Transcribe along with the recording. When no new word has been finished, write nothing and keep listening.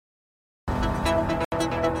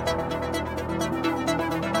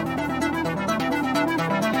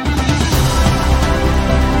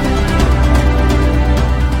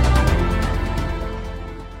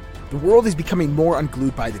world is becoming more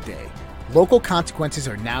unglued by the day. Local consequences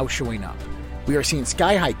are now showing up. We are seeing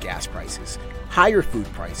sky-high gas prices, higher food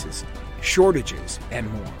prices, shortages,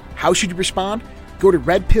 and more. How should you respond? Go to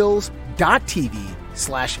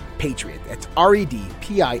redpills.tv/patriot. That's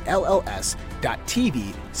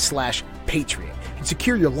redpills.tv/patriot. And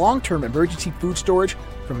secure your long-term emergency food storage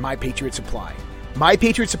from My Patriot Supply. My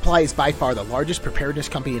Patriot Supply is by far the largest preparedness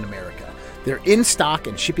company in America. They're in stock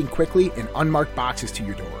and shipping quickly in unmarked boxes to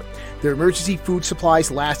your door. Their emergency food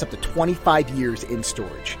supplies last up to 25 years in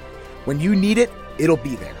storage. When you need it, it'll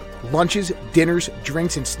be there. Lunches, dinners,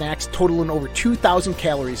 drinks, and snacks totaling over 2,000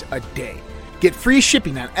 calories a day. Get free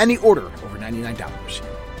shipping on any order over $99.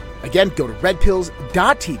 Again, go to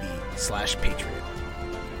redpills.tv/patriot.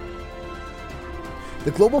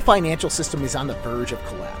 The global financial system is on the verge of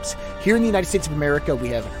collapse. Here in the United States of America, we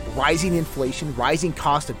have rising inflation, rising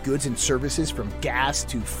cost of goods and services from gas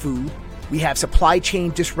to food. We have supply chain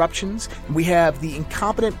disruptions, and we have the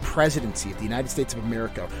incompetent presidency of the United States of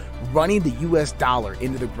America running the U.S. dollar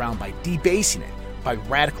into the ground by debasing it, by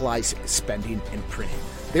radicalized spending and printing.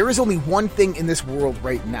 There is only one thing in this world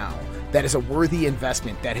right now that is a worthy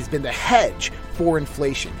investment that has been the hedge for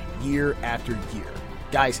inflation year after year.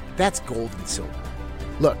 Guys, that's gold and silver.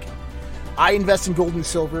 Look, I invest in gold and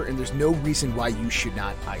silver, and there's no reason why you should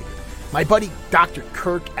not either. My buddy Dr.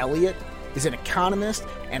 Kirk Elliott is an economist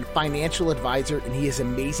and financial advisor, and he is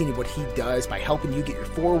amazing at what he does by helping you get your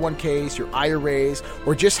 401ks, your IRAs,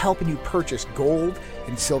 or just helping you purchase gold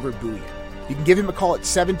and silver bullion. You can give him a call at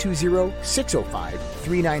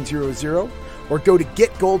 720-605-3900 or go to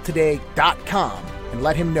getgoldtoday.com and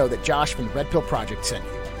let him know that Josh from the Red Pill Project sent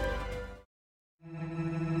you.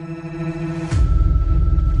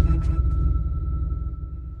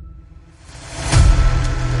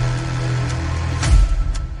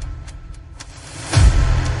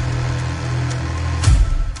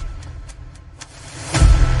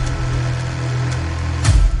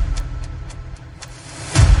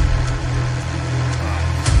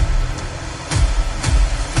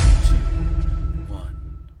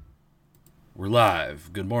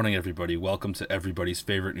 Live. Good morning, everybody. Welcome to everybody's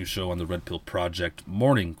favorite new show on the Red Pill Project,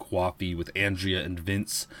 Morning Coffee with Andrea and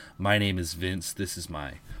Vince. My name is Vince. This is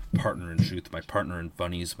my partner in truth, my partner in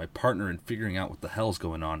funnies, my partner in figuring out what the hell's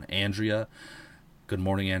going on, Andrea. Good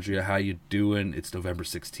morning, Andrea. How you doing? It's November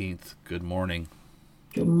 16th. Good morning.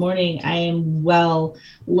 Good morning. I am well,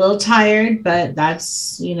 a little tired, but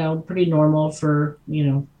that's, pretty normal for,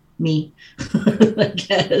 me, I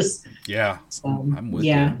guess. Yeah, so, I'm with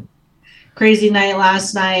you. Crazy night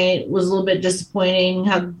last night. Was a little bit disappointing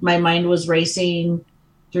how my mind was racing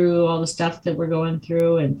through all the stuff that we're going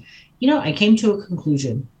through. And, I came to a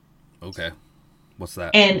conclusion. Okay. What's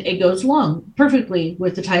that? And it goes along perfectly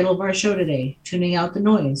with the title of our show today, Tuning Out the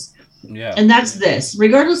Noise. Yeah. And that's this.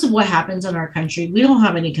 Regardless of what happens in our country, we don't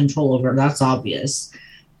have any control over it. That's obvious.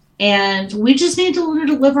 And we just need to learn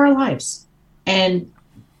to live our lives and,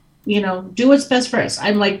 do what's best for us.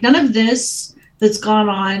 I'm like, none of this that's gone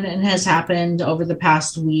on and has happened over the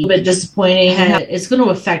past week, but disappointing. It's going to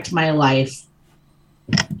affect my life.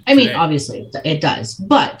 I mean, obviously it does,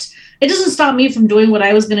 but it doesn't stop me from doing what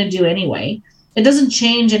I was going to do anyway. It doesn't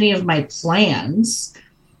change any of my plans.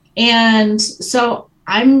 And so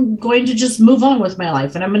I'm going to just move on with my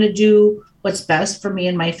life, and I'm going to do what's best for me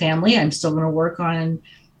and my family. I'm still going to work on,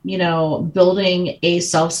 building a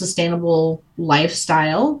self-sustainable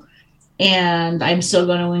lifestyle. And I'm still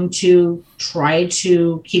going to try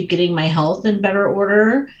to keep getting my health in better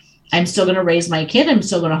order. I'm still going to raise my kid. I'm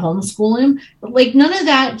still going to homeschool him. But none of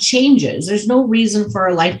that changes. There's no reason for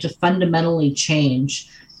our life to fundamentally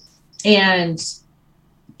change. And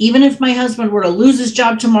even if my husband were to lose his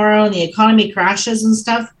job tomorrow and the economy crashes and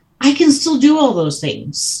stuff, I can still do all those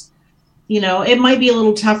things. It might be a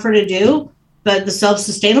little tougher to do, but the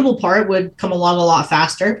self-sustainable part would come along a lot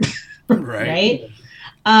faster. Right.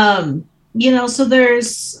 So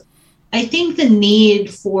there's, I think, the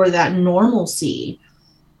need for that normalcy,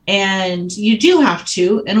 and you do have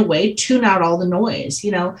to, in a way, tune out all the noise.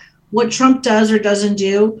 What Trump does or doesn't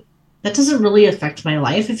do, that doesn't really affect my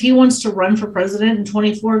life. If he wants to run for president in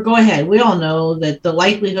 2024, go ahead. We all know that the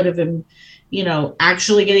likelihood of him,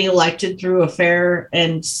 actually getting elected through a fair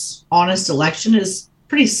and honest election is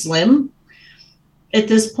pretty slim at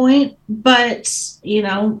this point. But,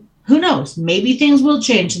 who knows? Maybe things will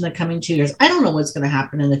change in the coming 2 years. I don't know what's going to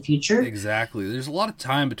happen in the future. Exactly. There's a lot of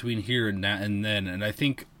time between here and now and then, and I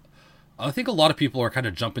think a lot of people are kind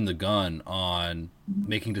of jumping the gun on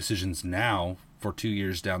making decisions now for 2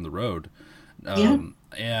 years down the road.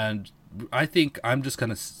 And I think I'm just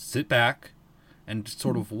going to sit back and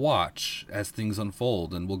sort of watch as things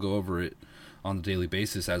unfold, and we'll go over it on a daily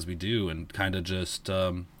basis as we do, and kind of just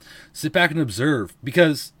sit back and observe,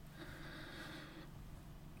 because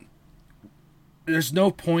there's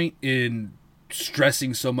no point in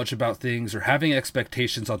stressing so much about things or having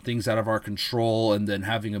expectations on things out of our control and then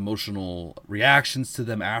having emotional reactions to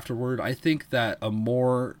them afterward. I think that a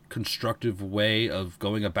more constructive way of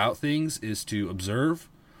going about things is to observe,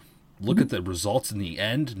 look at the results in the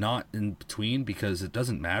end, not in between, because it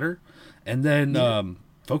doesn't matter, and then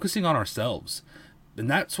focusing on ourselves. And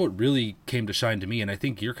that's what really came to shine to me, and I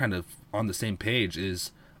think you're kind of on the same page,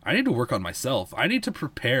 is I need to work on myself. I need to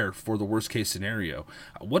prepare for the worst case scenario.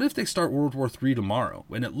 What if they start World War III tomorrow?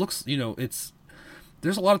 And it looks,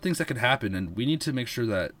 there's a lot of things that could happen, and we need to make sure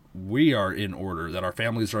that we are in order, that our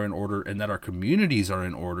families are in order, and that our communities are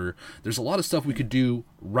in order. There's a lot of stuff we could do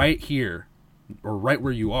right here, or right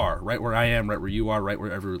where you are, right where I am, right where you are, right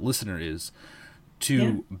where every listener is,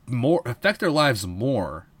 to more affect their lives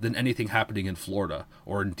more than anything happening in Florida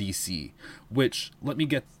or in DC. Which, let me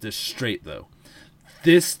get this straight though.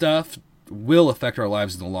 This stuff will affect our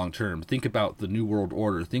lives in the long term. Think about the New World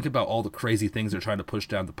Order. Think about all the crazy things they're trying to push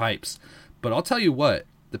down the pipes. But I'll tell you what,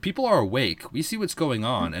 the people are awake. We see what's going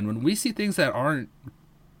on. And when we see things that aren't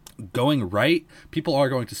going right, people are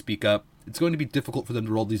going to speak up. It's going to be difficult for them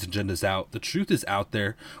to roll these agendas out. The truth is out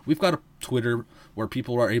there. We've got a Twitter where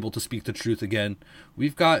people are able to speak the truth again.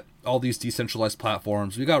 We've got all these decentralized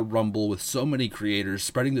platforms. We've got Rumble with so many creators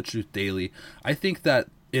spreading the truth daily. I think that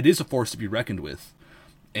it is a force to be reckoned with.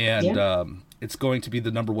 And it's going to be the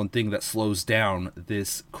number one thing that slows down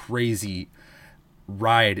this crazy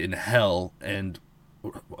ride in hell and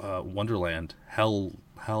Wonderland. Hell,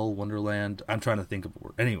 Wonderland. I'm trying to think of a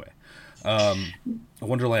word. Anyway,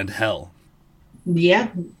 Wonderland hell. Yeah.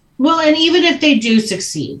 Well, and even if they do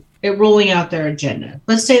succeed at rolling out their agenda,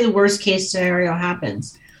 let's say the worst case scenario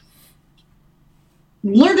happens,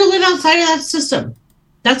 learn to live outside of that system.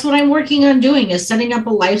 That's what I'm working on doing, is setting up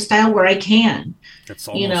a lifestyle where I can. That's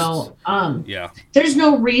almost, there's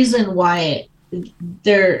no reason why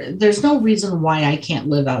there's no reason why I can't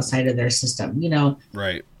live outside of their system,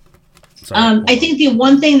 Right. I think the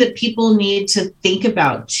one thing that people need to think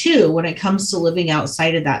about too when it comes to living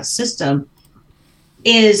outside of that system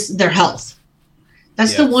is their health.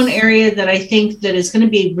 That's the one area that I think that is going to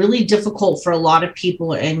be really difficult for a lot of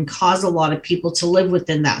people and cause a lot of people to live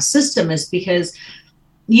within that system, is because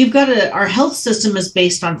our health system is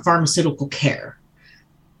based on pharmaceutical care.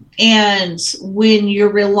 And when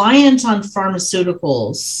you're reliant on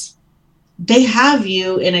pharmaceuticals, they have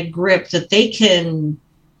you in a grip that they can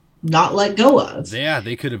not let go of. Yeah,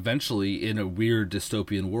 they could eventually, in a weird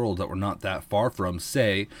dystopian world that we're not that far from,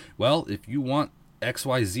 say, well, if you want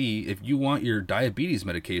XYZ, if you want your diabetes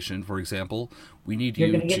medication, for example, we need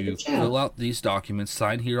you to fill out these documents,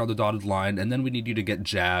 sign here on the dotted line, and then we need you to get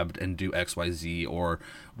jabbed and do XYZ, or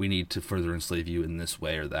we need to further enslave you in this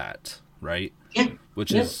way or that, right? Yeah.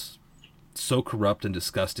 Which is so corrupt and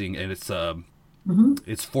disgusting, and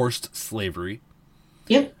it's forced slavery.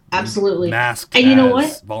 Yep, absolutely. Masked and you know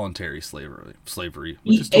what? Voluntary slavery.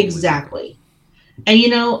 Which is totally exactly.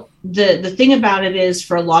 Different. And the thing about it is,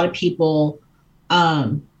 for a lot of people,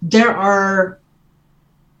 there are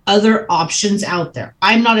other options out there.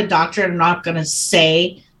 I'm not a doctor, and I'm not going to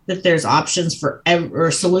say that there's options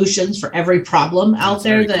or solutions for every problem out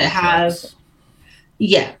there that have.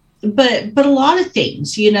 Yeah, but a lot of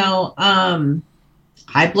things, high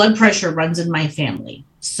blood pressure runs in my family.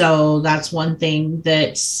 So that's one thing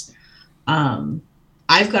that's I've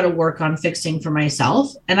got to work on fixing for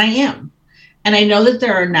myself, and I am. And I know that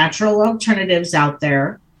there are natural alternatives out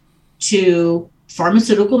there to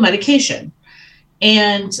pharmaceutical medication.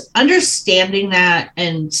 And understanding that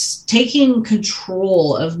and taking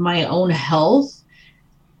control of my own health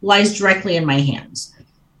lies directly in my hands.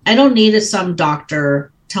 I don't need some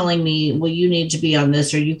doctor telling me, well, you need to be on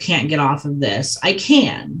this or you can't get off of this. I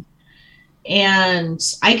can. And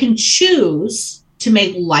I can choose to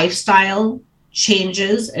make lifestyle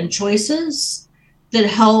changes and choices that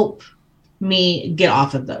help me get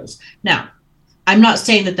off of those. Now, I'm not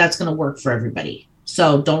saying that that's going to work for everybody.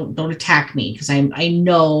 So don't attack me, because I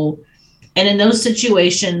know, and in those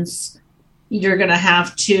situations, you're going to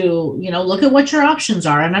have to, look at what your options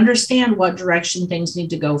are and understand what direction things need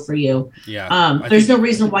to go for you. Yeah. There's no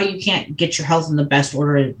reason why you can't get your health in the best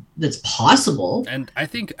order that's possible. And I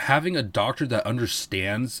think having a doctor that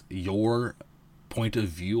understands your point of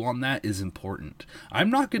view on that is important. I'm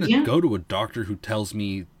not going to go to a doctor who tells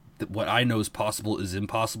me that what I know is possible is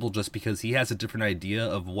impossible just because he has a different idea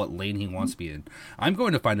of what lane he wants to be in. I'm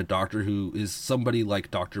going to find a doctor who is somebody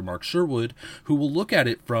like Dr. Mark Sherwood, who will look at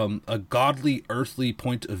it from a godly, earthly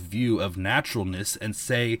point of view of naturalness and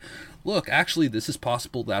say, look, actually, this is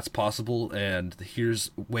possible, that's possible, and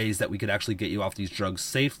here's ways that we could actually get you off these drugs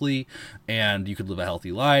safely, and you could live a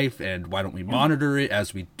healthy life, and why don't we monitor it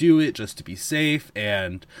as we do it just to be safe?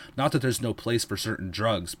 And not that there's no place for certain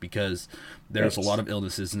drugs, because there's a lot of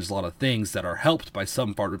illnesses and there's a lot of things that are helped by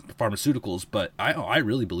some pharmaceuticals, but I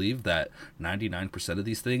really believe that 99% of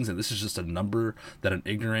these things, and this is just a number that an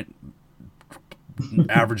ignorant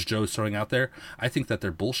average Joe is throwing out there, I think that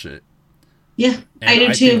they're bullshit. Yeah, And I do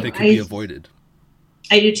I too. think they could be avoided.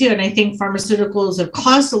 I do too, and I think pharmaceuticals have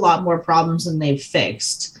caused a lot more problems than they've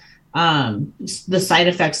fixed. The side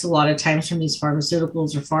effects a lot of times from these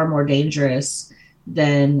pharmaceuticals are far more dangerous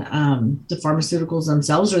than the pharmaceuticals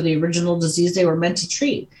themselves or the original disease they were meant to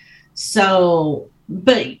treat. So,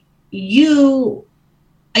 but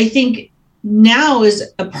I think now is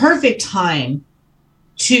a perfect time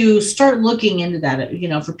to start looking into that,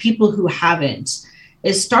 for people who haven't,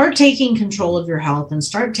 is start taking control of your health and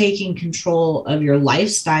start taking control of your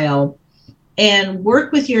lifestyle and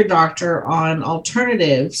work with your doctor on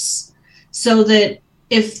alternatives so that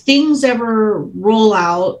if things ever roll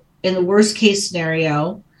out in the worst case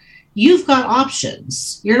scenario, you've got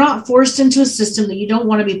options. You're not forced into a system that you don't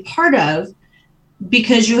want to be part of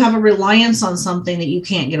because you have a reliance on something that you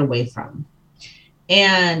can't get away from.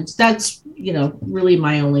 And that's, really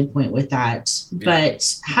my only point with that. Yeah.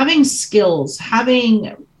 But having skills,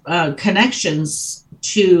 having connections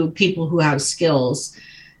to people who have skills,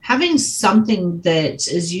 having something that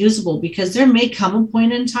is usable, because there may come a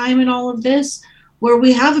point in time in all of this where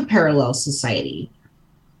we have a parallel society.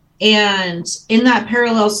 And in that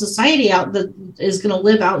parallel society that is going to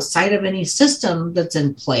live outside of any system that's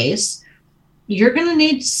in place, you're going to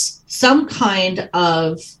need some kind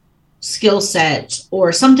of skill set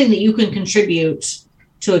or something that you can contribute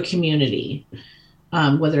to a community,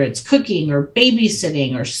 whether it's cooking or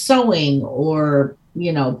babysitting or sewing or,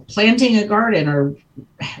 planting a garden or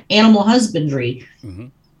animal husbandry,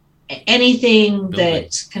 anything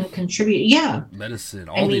that can contribute. Yeah. Medicine,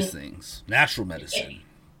 these things, natural medicine.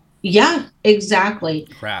 Yeah, exactly.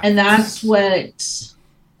 Craft. And that's what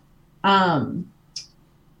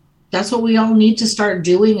we all need to start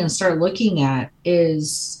doing and start looking at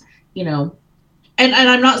is, and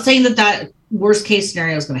I'm not saying that worst case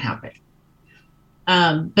scenario is going to happen.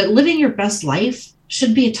 But living your best life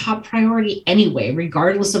should be a top priority anyway,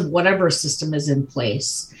 regardless of whatever system is in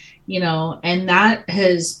place, and that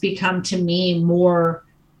has become to me more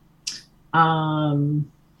of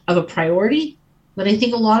a priority than I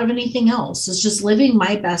think a lot of anything else. Is just living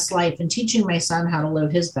my best life and teaching my son how to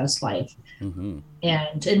live his best life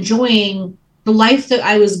and enjoying the life that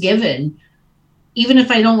I was given, even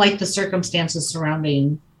if I don't like the circumstances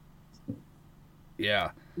surrounding,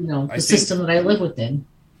 the system that I live within.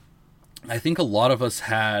 I think a lot of us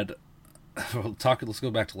had, let's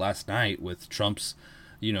go back to last night with Trump's,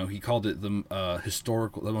 he called it the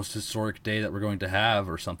most historic day that we're going to have,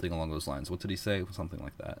 or something along those lines. What did he say? Something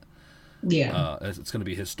like that. Yeah. It's going to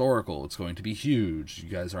be historical. It's going to be huge. You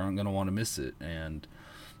guys aren't going to want to miss it. And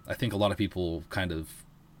I think a lot of people kind of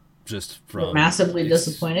just from massively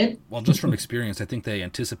disappointed. Well, just from experience, I think they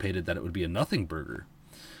anticipated that it would be a nothing burger.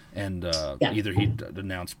 And either he'd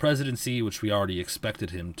announce presidency, which we already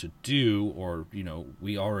expected him to do, or,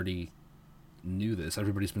 we already knew this.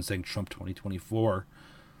 Everybody's been saying Trump 2024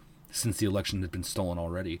 since the election had been stolen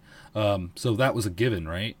already. So that was a given,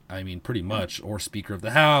 right? I mean, pretty much. Or Speaker of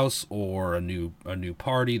the House, or a new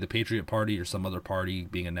party, the Patriot Party, or some other party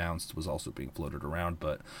being announced was also being floated around.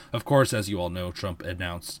 But, of course, as you all know, Trump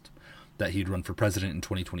announced that he'd run for president in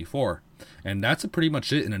 2024. And that's pretty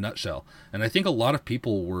much it in a nutshell. And I think a lot of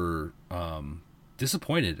people were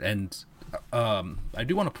disappointed. And I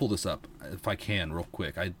do want to pull this up, if I can, real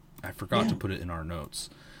quick. I forgot to put it in our notes.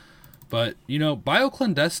 But,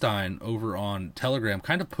 BioClandestine over on Telegram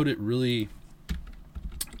kind of put it really,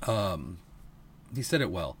 he said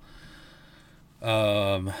it well.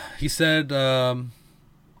 He said,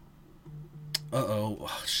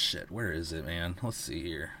 shit, where is it, man? Let's see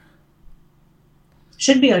here.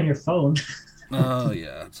 Should be on your phone. Oh,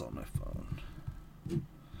 yeah, it's on my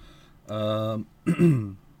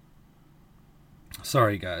phone.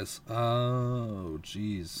 Sorry, guys. Oh,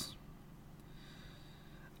 jeez.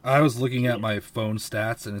 I was looking at my phone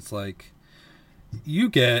stats, and it's like, you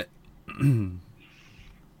get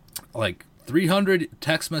like 300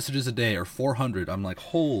 text messages a day or 400. I'm like,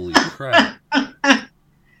 holy crap.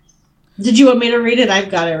 Did you want me to read it? I've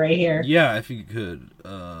got it right here. Yeah, if you could,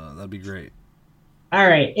 that'd be great. All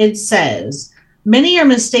right. It says, many are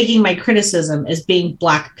mistaking my criticism as being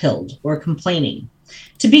black-pilled or complaining.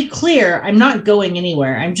 To be clear, I'm not going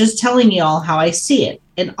anywhere. I'm just telling you all how I see it.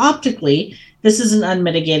 And optically, This is an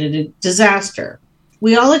unmitigated disaster.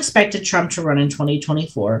 We all expected Trump to run in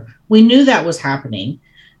 2024. We knew that was happening.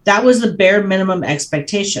 That was the bare minimum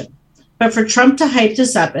expectation. But for Trump to hype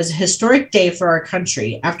this up as a historic day for our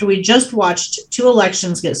country after we just watched 2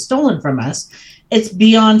 elections get stolen from us, it's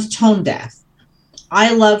beyond tone deaf.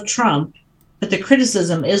 I love Trump, but the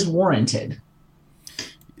criticism is warranted.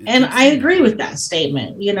 And I agree with that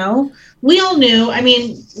statement. We all knew. I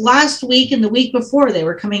mean, last week and the week before, they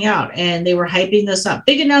were coming out and they were hyping this up.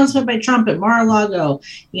 Big announcement by Trump at Mar-a-Lago.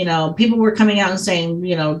 People were coming out and saying,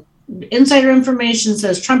 insider information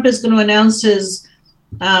says Trump is going to announce his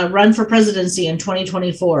run for presidency in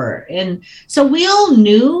 2024. And so we all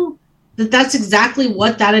knew that that's exactly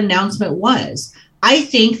what that announcement was. I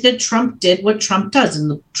think that Trump did what Trump does. And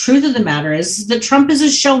the truth of the matter is that Trump is a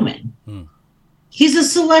showman. He's a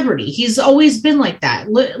celebrity. He's always been like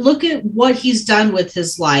that. Look at what he's done with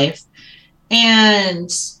his life.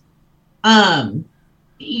 And,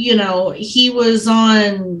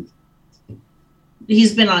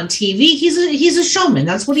 he's been on TV. He's a showman.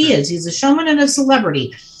 That's what he is. He's a showman and a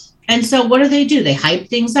celebrity. And so what do? They hype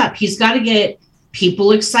things up. He's got to get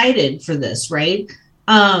people excited for this, right?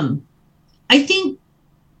 I think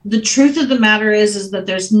the truth of the matter is that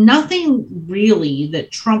there's nothing really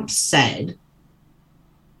that Trump said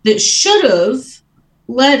that should have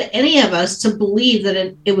led any of us to believe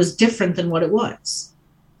that it was different than what it was.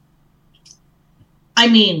 I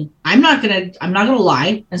mean, I'm not gonna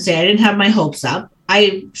lie and say I didn't have my hopes up.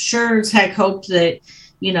 I sure as heck hoped that,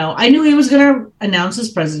 I knew he was gonna announce his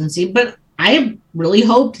presidency, but I really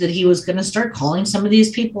hoped that he was gonna start calling some of these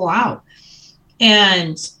people out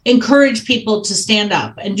and encourage people to stand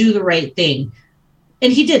up and do the right thing.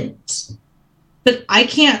 And he didn't. But I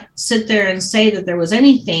can't sit there and say that there was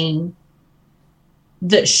anything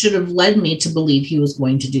that should have led me to believe he was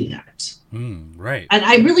going to do that. Right. And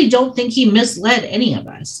I really don't think he misled any of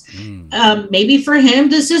us. Maybe for him,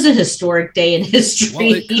 this is a historic day in history.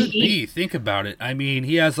 Well, it could be. Think about it. I mean,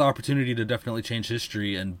 he has the opportunity to definitely change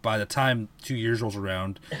history. And by the time 2 years rolls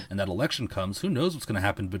around and that election comes, who knows what's going to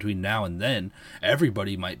happen between now and then?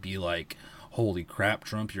 Everybody might be like, holy crap,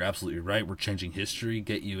 Trump, you're absolutely right. We're changing history.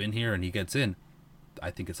 Get you in here. And he gets in. I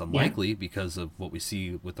think it's unlikely because of what we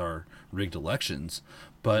see with our rigged elections.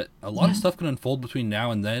 But a lot of stuff can unfold between now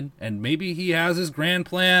and then. And maybe he has his grand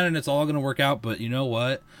plan and it's all going to work out. But you know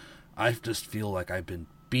what? I just feel like I've been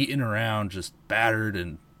beaten around, just battered.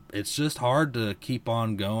 And it's just hard to keep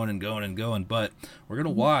on going and going and going. But we're going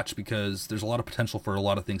to watch because there's a lot of potential for a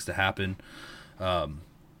lot of things to happen.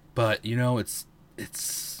 But,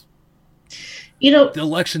 it's... the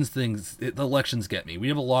elections get me. We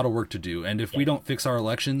have a lot of work to do. And if we don't fix our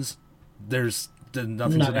elections, nothing's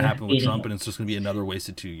going to happen with Trump, and it's just going to be another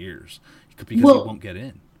wasted 2 years because he won't get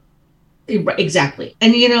in. Exactly.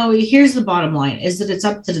 And, here's the bottom line is that it's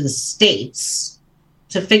up to the states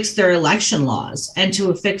to fix their election laws and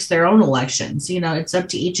to fix their own elections. It's up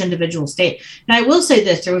to each individual state. And I will say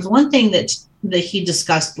this, there was one thing that he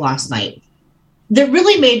discussed last night that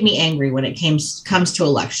really made me angry when it comes to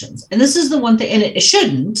elections. And this is the one thing, and it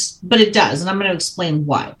shouldn't, but it does. And I'm going to explain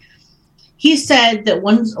why. He said that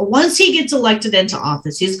once he gets elected into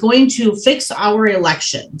office, he's going to fix our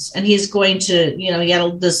elections. And he's going to, he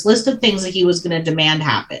had this list of things that he was going to demand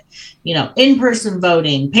happen. In-person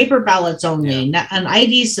voting, paper ballots only, an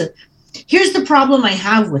ID. Here's the problem I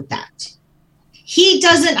have with that. He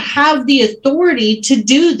doesn't have the authority to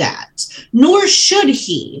do that, nor should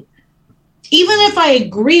he. Even if I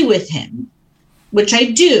agree with him, which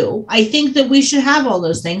I do, I think that we should have all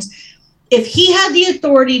those things. If he had the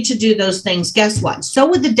authority to do those things, guess what? So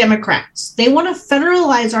would the Democrats. They want to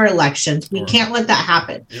federalize our elections. We can't let that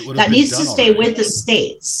happen. That needs to stay with the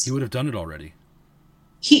states. He would have done it already.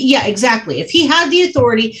 Yeah, exactly. If he had the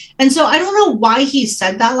authority. And so I don't know why he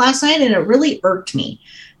said that last night, and it really irked me.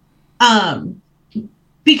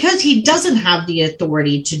 Because he doesn't have the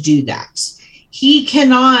authority to do that. He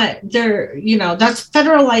cannot, that's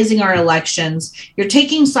federalizing our elections. You're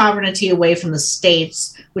taking sovereignty away from the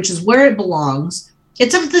states, which is where it belongs.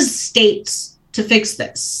 It's up to the states to fix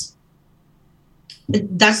this.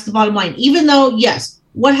 That's the bottom line. Even though, yes,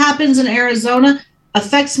 what happens in Arizona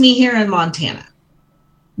affects me here in Montana.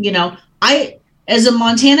 As a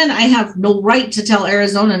Montanan, I have no right to tell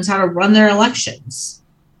Arizonans how to run their elections.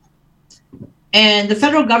 And the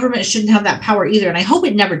federal government shouldn't have that power either. And I hope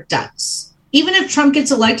it never does. Even if Trump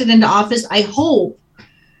gets elected into office, I hope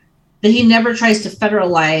that he never tries to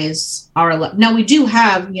federalize our Now, we do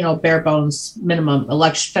have, bare bones minimum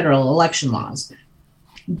federal election laws.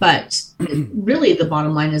 But really, the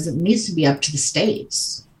bottom line is it needs to be up to the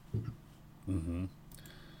states. Mm-hmm.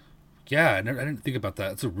 Yeah, I didn't think about that.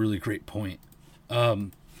 That's a really great point.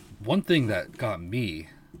 One thing that got me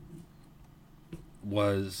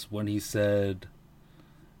was when he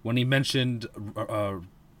mentioned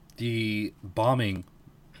the bombing.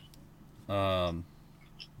 Where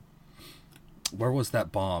was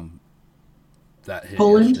that bomb that hit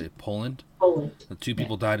yesterday? Poland. The two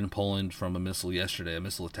people died in Poland from a missile yesterday, a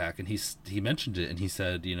missile attack, and he mentioned it, and he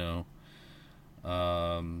said,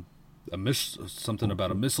 something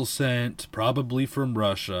about a missile sent, probably from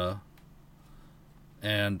Russia.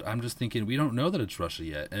 And I'm just thinking, we don't know that it's Russia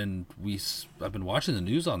yet, and I've been watching the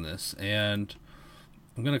news on this, and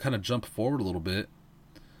I'm going to kind of jump forward a little bit.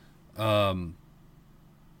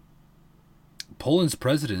 Poland's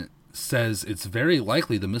president says it's very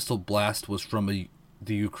likely the missile blast was from the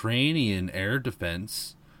Ukrainian air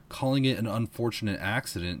defense, calling it an unfortunate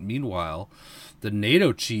accident. Meanwhile, the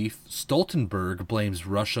NATO chief Stoltenberg blames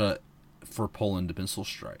Russia for Poland missile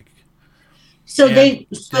strike. They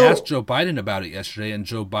asked Joe Biden about it yesterday, and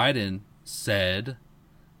Joe Biden said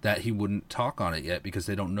that he wouldn't talk on it yet because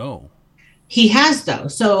they don't know. He has, though.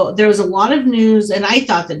 So there was a lot of news, and I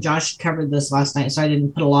thought that Josh covered this last night, so I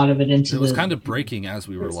didn't put a lot of it into it. It was kind of breaking as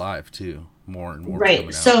we were live, too. More and more.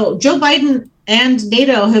 Right. So Joe Biden and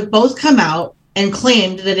NATO have both come out and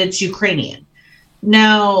claimed that it's Ukrainian.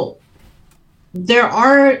 Now, there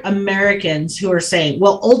are Americans who are saying,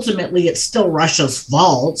 well, ultimately, it's still Russia's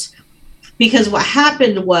fault. Because what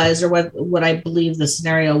happened was, or what I believe the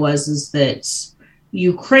scenario was, is that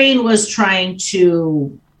Ukraine was trying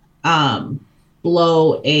to so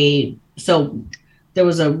there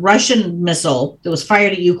was a Russian missile that was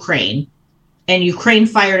fired at Ukraine, and Ukraine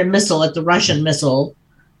fired a missile at the Russian missile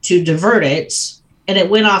to divert it, and it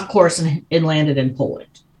went off course and landed in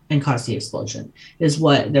Poland and caused the explosion, is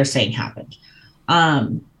what they're saying happened.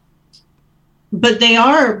 But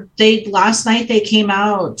last night they came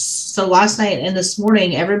out. So last night and this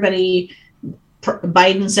morning,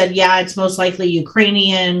 Biden said, yeah, it's most likely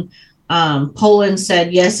Ukrainian. Poland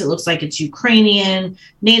said, yes, it looks like it's Ukrainian.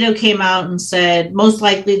 NATO came out and said, most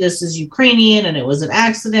likely this is Ukrainian, and it was an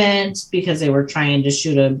accident because they were trying to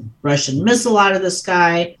shoot a Russian missile out of the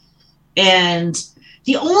sky. And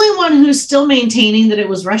the only one who's still maintaining that it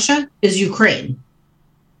was Russia is Ukraine.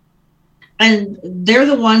 And they're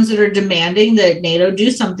the ones that are demanding that NATO do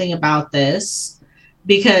something about this,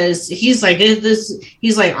 because he's like,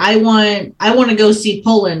 I want to go see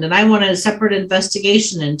Poland, and I want a separate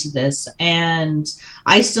investigation into this. And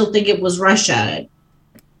I still think it was Russia.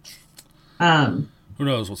 Who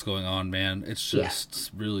knows what's going on, man? It's just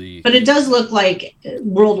really. But it does look like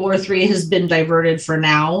World War III has been diverted for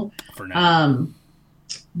now.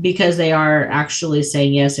 Because they are actually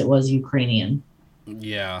saying, yes, it was Ukrainian.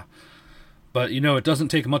 Yeah. But, it doesn't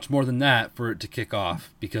take much more than that for it to kick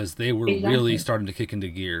off, because they were really starting to kick into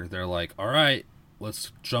gear. They're like, all right,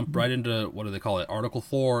 let's jump right into, what do they call it, Article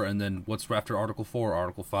 4, and then what's after Article 4?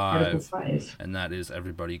 Article 5. Article 5. And that is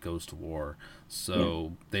everybody goes to war.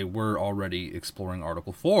 So they were already exploring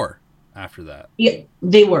Article 4 after that. Yeah,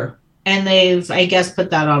 they were. And they've, I guess, put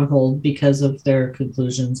that on hold because of their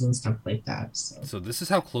conclusions and stuff like that. So this is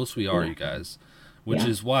how close we are, you guys, which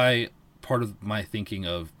is why part of my thinking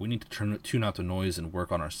of we need to tune out the noise and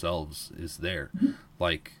work on ourselves is there.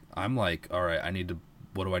 Like, I'm like, all right,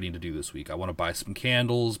 what do I need to do this week? I want to buy some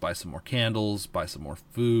candles, buy some more candles, buy some more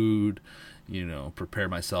food, prepare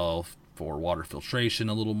myself for water filtration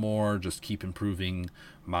a little more, just keep improving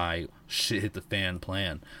my shit hit the fan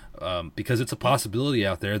plan. Because it's a possibility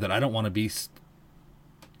out there that I don't want to be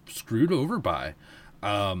screwed over by.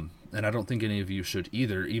 And I don't think any of you should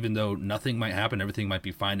either, even though nothing might happen. Everything might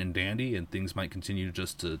be fine and dandy, and things might continue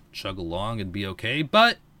just to chug along and be okay.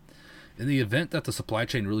 But in the event that the supply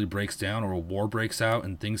chain really breaks down, or a war breaks out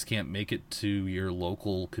and things can't make it to your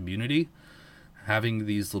local community, having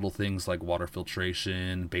these little things like water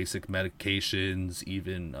filtration, basic medications,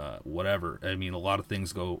 even whatever. I mean, little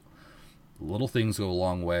things go a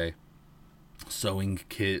long way. Sewing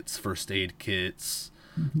kits, first aid kits,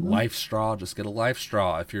 Life Straw. Just get a Life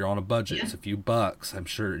Straw if you're on a budget. It's a few bucks. I'm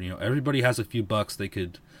sure everybody has a few bucks they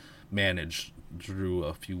could manage through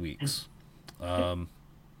a few weeks.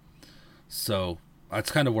 So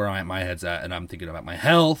that's kind of where my head's at, and I'm thinking about my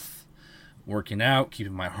health, working out,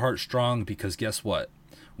 keeping my heart strong, because guess what?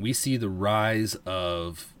 We see the rise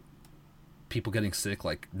of people getting sick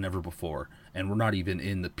like never before, and we're not even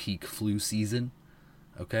in the peak flu season,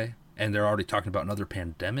 okay? And they're already talking about another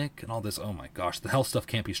pandemic and all this. Oh my gosh, the health stuff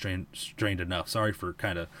can't be strained enough. Sorry for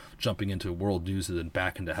kind of jumping into world news and then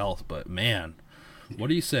back into health, but man, what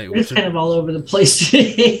do you say? It's kind of all over the place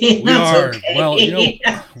today. We are. Okay. Well,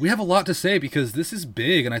 we have a lot to say because this is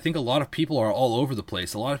big, and I think a lot of people are all over the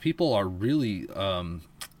place. A lot of people are really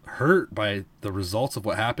hurt by the results of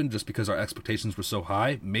what happened just because our expectations were so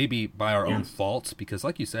high, maybe by our own fault, because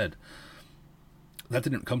like you said, that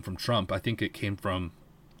didn't come from Trump. I think it came from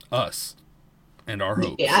us and our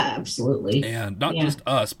hopes. Yeah, absolutely. And not just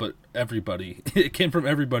us, but everybody. It came from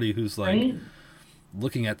everybody who's like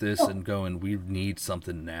looking at this and going, we need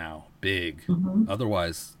something now, big.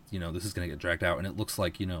 Otherwise, this is going to get dragged out. And it looks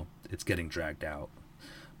like, it's getting dragged out.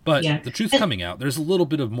 But the truth's coming out. There's a little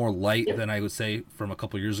bit of more light than I would say from a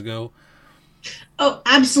couple years ago. Oh,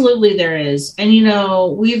 absolutely there is. And,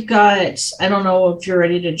 we've got, I don't know if you're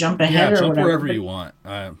ready to jump ahead or jump whatever. Wherever you want.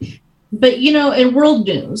 But, in world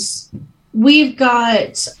news, we've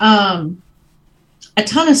got a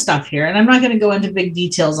ton of stuff here. And I'm not going to go into big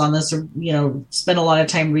details on this or, spend a lot of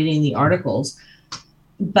time reading the articles.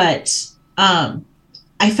 But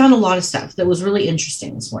I found a lot of stuff that was really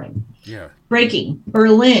interesting this morning. Yeah. Breaking: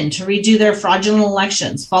 Berlin to redo their fraudulent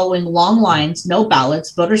elections following long lines, no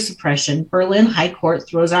ballots, voter suppression. Berlin High Court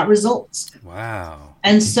throws out results. Wow.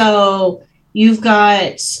 And so you've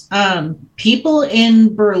got people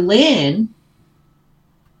in Berlin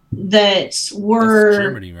that were... That's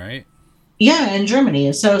Germany, right? Yeah, in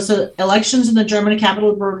Germany. So elections in the German capital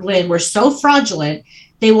of Berlin were so fraudulent,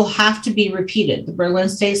 they will have to be repeated. The Berlin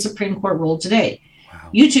State Supreme Court ruled today. Wow.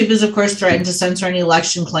 YouTube is, of course, threatened to censor any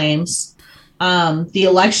election claims. The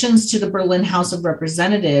elections to the Berlin House of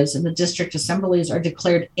Representatives and the district assemblies are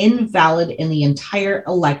declared invalid in the entire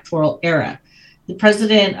electoral era. The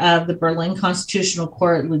president of the Berlin Constitutional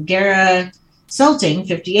Court, Ludgera Selting,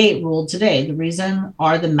 58, ruled today. The reason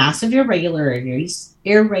are the massive irregularities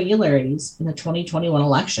in the 2021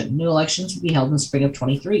 election. New elections will be held in the spring of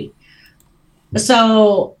 23.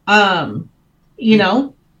 So,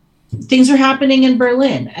 things are happening in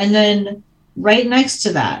Berlin. And then right next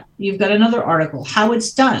to that, you've got another article, how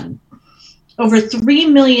it's done. Over 3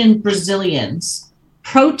 million Brazilians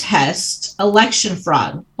protest election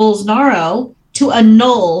fraud. Bolsonaro to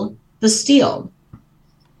annul the steal.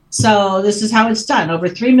 So this is how it's done. Over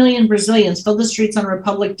 3 million Brazilians filled the streets on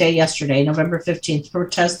Republic Day yesterday, November 15th, to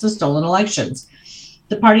protest the stolen elections.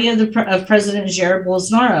 The party of President Jair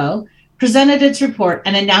Bolsonaro presented its report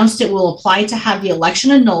and announced it will apply to have the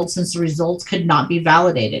election annulled since the results could not be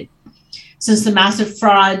validated. Since the massive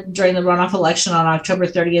fraud during the runoff election on October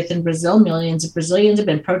 30th in Brazil, millions of Brazilians have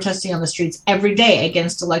been protesting on the streets every day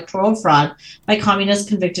against electoral fraud by communist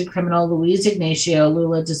convicted criminal Luiz Ignacio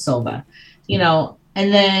Lula da Silva.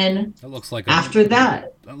 And then that looks like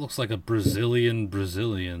that looks like a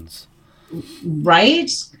Brazilians.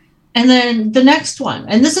 Right? And then the next one,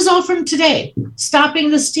 and this is all from today, stopping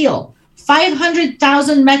the steal.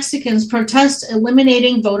 500,000 Mexicans protest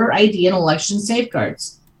eliminating voter ID and election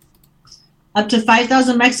safeguards. Up to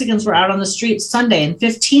 5,000 Mexicans were out on the streets Sunday in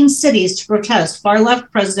 15 cities to protest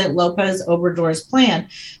far-left President López Obrador's plan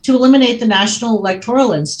to eliminate the National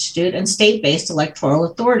Electoral Institute and state-based electoral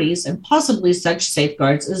authorities and possibly such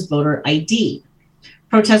safeguards as voter ID.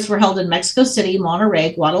 Protests were held in Mexico City,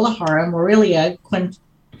 Monterrey, Guadalajara, Morelia,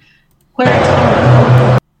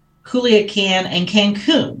 Querétaro, Culiacán, and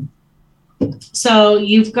Cancun. So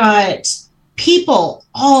you've got people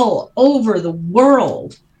all over the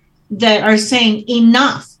world that are saying,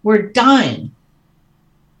 enough, we're done.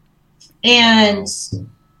 And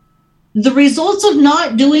the results of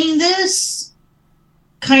not doing this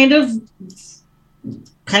kind of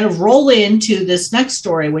roll into this next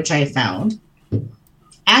story, which I found.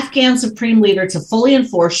 Afghan Supreme Leader to fully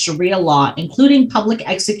enforce Sharia law, including public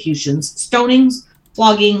executions, stonings,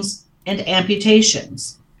 floggings, and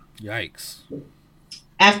amputations. Yikes.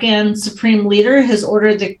 Afghan Supreme Leader has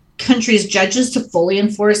ordered the country's judges to fully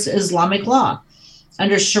enforce Islamic law.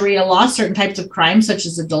 Under Sharia law, certain types of crimes such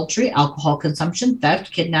as adultery, alcohol consumption,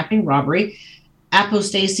 theft, kidnapping, robbery,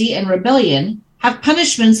 apostasy, and rebellion have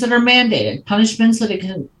punishments that are mandated. Punishments that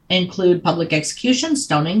can include public execution,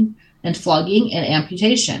 stoning, and flogging, and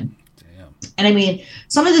amputation. Damn. And I mean,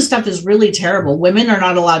 some of this stuff is really terrible. Women are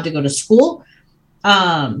not allowed to go to school.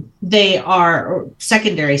 They are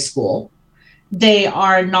secondary school. They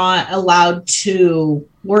are not allowed to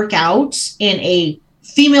work out in a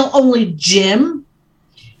female-only gym.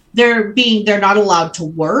 They're not allowed to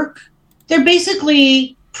work. They're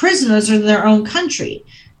basically prisoners in their own country.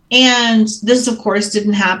 And this, of course,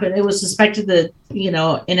 didn't happen. It was suspected that,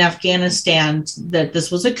 in Afghanistan, that this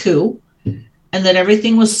was a coup and that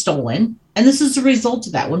everything was stolen. And this is the result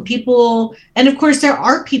of that. When people, and of course, there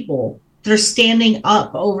are people that are standing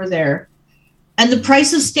up over there. And the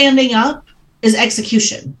price of standing up is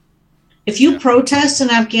execution. If you protest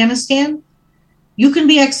in Afghanistan, you can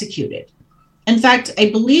be executed. In fact,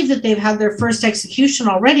 I believe that they've had their first execution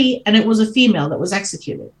already, and it was a female that was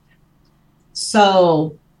executed.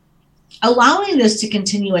 So allowing this to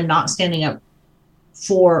continue and not standing up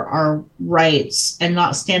for our rights and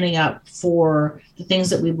not standing up for the things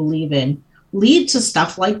that we believe in lead to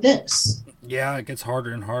stuff like this. Yeah, it gets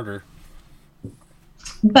harder and harder.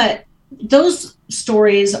 But those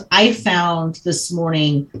stories I found this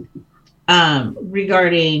morning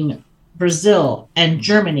regarding Brazil and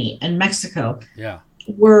Germany and Mexico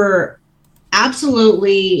were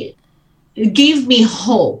absolutely, it gave me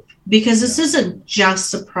hope, because this isn't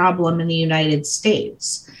just a problem in the United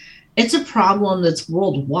States. It's a problem that's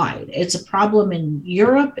worldwide. It's a problem in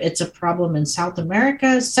Europe. It's a problem in South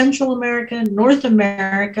America, Central America, North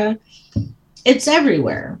America. It's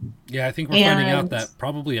everywhere. Yeah, I think we're finding out that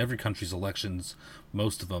probably every country's elections,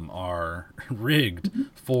 most of them are rigged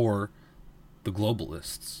for the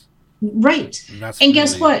globalists. Right. And that's and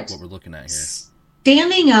guess what we're looking at here.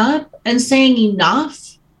 Standing up and saying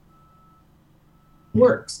enough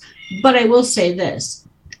works. But I will say this.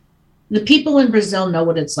 The people in Brazil know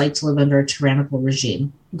what it's like to live under a tyrannical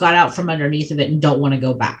regime, got out from underneath of it and don't want to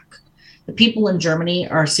go back. The people in Germany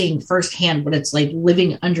are seeing firsthand what it's like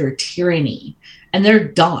living under tyranny, and they're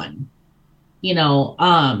done. You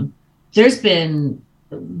know,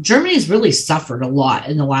 Germany's really suffered a lot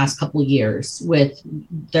in the last couple of years with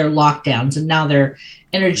their lockdowns, and now their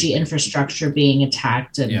energy infrastructure being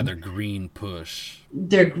attacked. And their green push.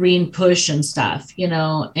 And stuff, you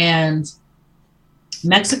know, and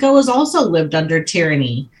Mexico has also lived under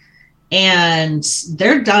tyranny, and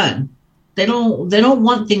they're done. They don't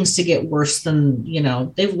want things to get worse than, you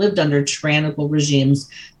know, they've lived under tyrannical regimes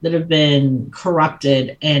that have been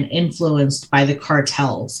corrupted and influenced by the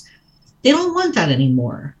cartels. They don't want that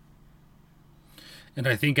anymore. And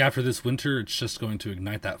I think after this winter, it's just going to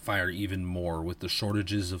ignite that fire even more with the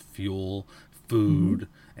shortages of fuel, food,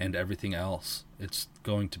 and everything else. It's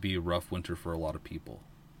going to be a rough winter for a lot of people.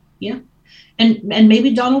 Yeah. And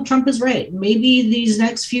maybe Donald Trump is right. Maybe these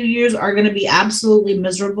next few years are going to be absolutely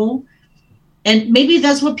miserable. And maybe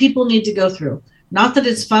that's what people need to go through. Not that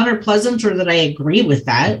it's fun or pleasant or that I agree with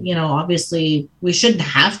that. You know, obviously we shouldn't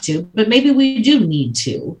have to, but maybe we do need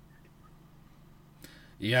to.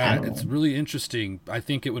 Yeah, it's really interesting. I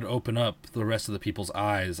think it would open up the rest of the people's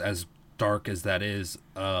eyes, as dark as that is.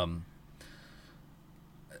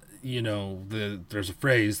 You know, there's a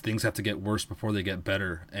phrase, things have to get worse before they get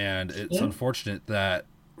better. And it's unfortunate that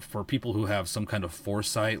for people who have some kind of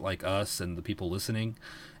foresight like us and the people listening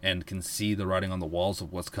and can see the writing on the walls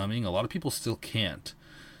of what's coming, a lot of people still can't.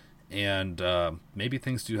 And maybe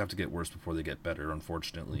things do have to get worse before they get better,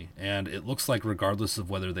 unfortunately. And it looks like regardless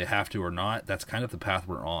of whether they have to or not, that's kind of the path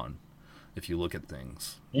we're on, if you look at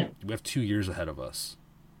things. Yeah. We have 2 years ahead of us.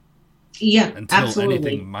 Yeah, until absolutely.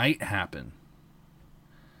 Anything might happen.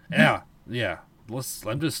 Yeah.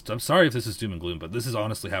 I'm sorry if this is doom and gloom, but this is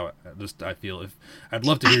honestly how I feel. I'd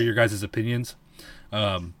love to hear your guys' opinions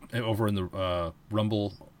over in the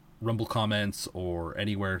Rumble comments or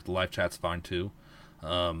anywhere. The live chat's fine too.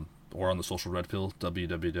 Or on the Social Red Pill,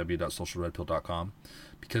 www.socialredpill.com,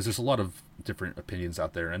 because there's a lot of different opinions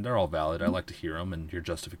out there, and they're all valid. I like to hear them and your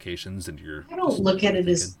justifications and your. I don't look at it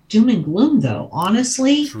as doom and gloom, though.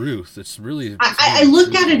 Honestly, truth. It's really. I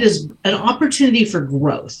look at it as an opportunity for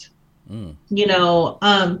growth. You know,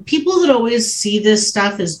 people that always see this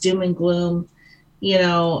stuff as doom and gloom, you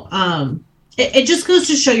know, it just goes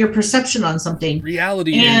to show your perception on something.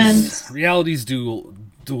 Reality's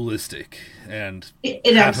dualistic, and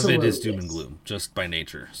half of it is doom and gloom just by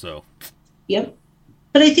nature. So, yep.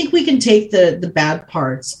 But I think we can take the bad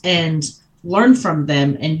parts and learn from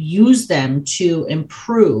them and use them to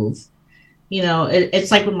improve. You know,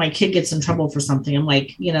 it's like when my kid gets in trouble for something, I'm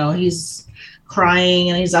like, you know, he's crying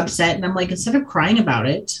and he's upset, and I'm like, instead of crying about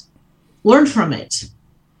it, learn from it.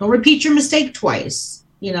 Don't repeat your mistake twice.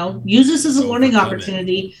 You know, use this as a learning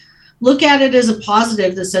opportunity. Look at it as a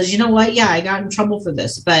positive that says, you know what, yeah, I got in trouble for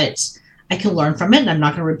this, but I can learn from it, and I'm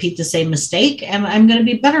not going to repeat the same mistake, and I'm going to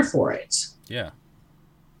be better for it. Yeah.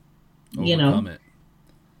 You know?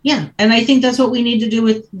 Yeah, and I think that's what we need to do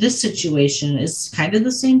with this situation is kind of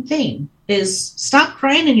the same thing, is stop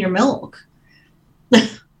crying in your milk.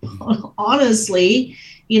 Honestly,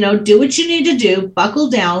 you know, do what you need to do, buckle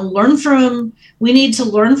down, we need to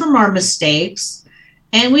learn from our mistakes,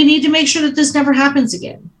 and we need to make sure that this never happens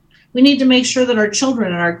again. We need to make sure that our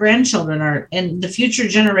children and our grandchildren and the future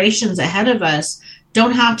generations ahead of us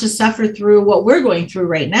don't have to suffer through what we're going through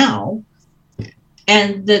right now,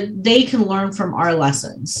 and that they can learn from our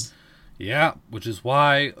lessons. Yeah, which is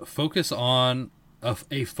why focus on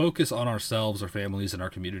a focus on ourselves, our families, and our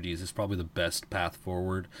communities is probably the best path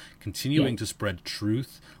forward. Continuing to spread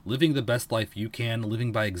truth, living the best life you can,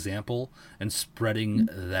 living by example, and spreading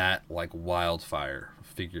that like wildfire,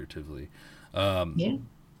 figuratively.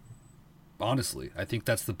 Honestly, I think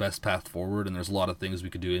that's the best path forward, and there's a lot of things we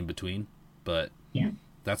could do in between, but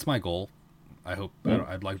that's my goal. I hope,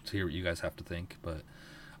 I'd like to hear what you guys have to think, but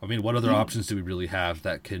I mean, what other options do we really have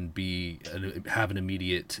that can have an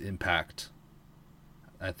immediate impact?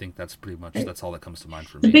 I think that's pretty much, that's all that comes to mind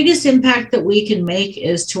for me. The biggest impact that we can make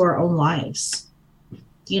is to our own lives.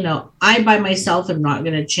 You know, I by myself am not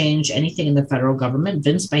going to change anything in the federal government.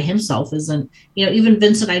 Vince by himself isn't, you know, even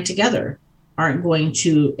Vince and I together aren't going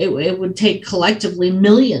to, it would take collectively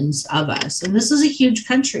millions of us. And this is a huge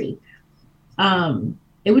country.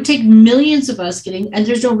 It would take millions of us getting, and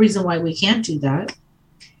there's no reason why we can't do that.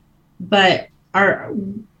 But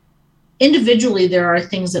individually, there are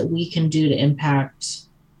things that we can do to impact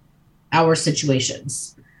our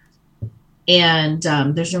situations. And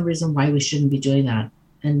there's no reason why we shouldn't be doing that.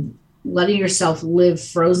 And letting yourself live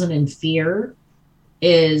frozen in fear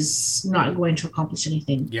is not going to accomplish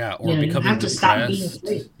anything. Yeah, or becoming you have to depressed. stop being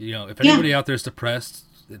afraid. You know, if anybody out there is depressed,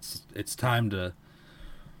 it's time to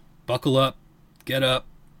buckle up, get up,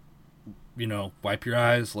 you know, wipe your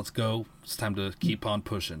eyes, let's go. It's time to keep on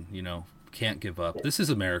pushing, you know. Can't give up. This is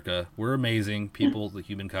America. We're amazing people, the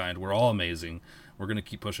humankind. We're all amazing. We're going to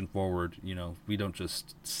keep pushing forward. You know, we don't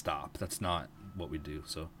just stop. That's not what we do.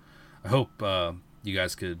 So I hope you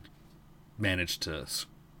guys could manage to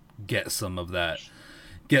get some of that,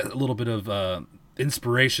 get a little bit of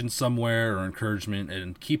inspiration somewhere or encouragement,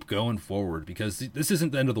 and keep going forward, because this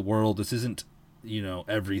isn't the end of the world. This isn't, you know,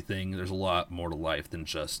 everything. There's a lot more to life than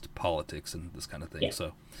just politics and this kind of thing.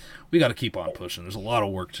 So we got to keep on pushing. There's a lot of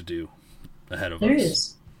work to do ahead of us. There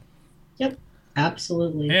is. Yep,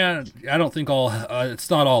 absolutely. And I don't think it's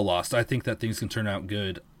not all lost. I think that things can turn out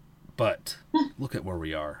good, but look at where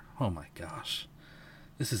we are. Oh my gosh.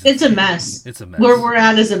 It's a mess. It's a mess. Where we're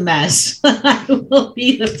at is a mess. I will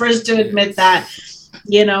be the first to admit that,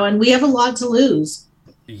 you know, and we have a lot to lose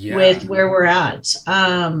with where we're at.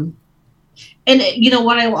 And you know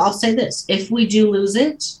what, I'll say this. If we do lose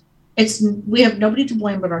it, we have nobody to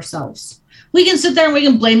blame but ourselves. We can sit there and we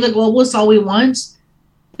can blame the globalists all we want,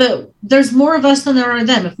 but there's more of us than there are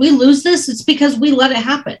them. If we lose this, it's because we let it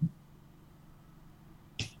happen.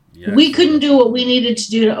 Yeah, we couldn't do what we needed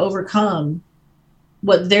to do to overcome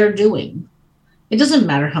what they're doing. It doesn't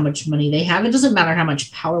matter how much money they have. It doesn't matter how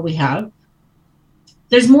much power we have.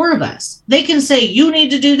 There's more of us. They can say, you need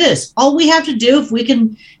to do this. All we have to do, if we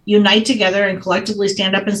can unite together and collectively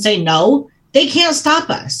stand up and say no, they can't stop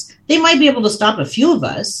us. They might be able to stop a few of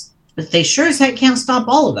us, but they sure as heck can't stop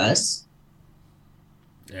all of us.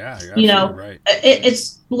 Yeah, you know, right.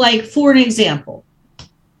 It's like, for an example,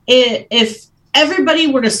 if everybody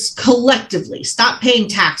were to collectively stop paying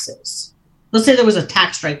taxes, let's say there was a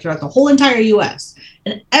tax strike throughout the whole entire U.S.,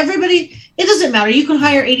 and everybody, it doesn't matter. You can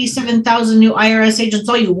hire 87,000 new IRS agents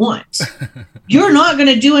all you want. You're not going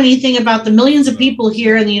to do anything about the millions of people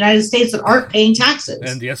here in the United States that aren't paying taxes.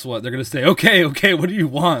 And guess what? They're going to say, okay, what do you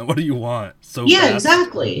want? What do you want? So yeah, fast.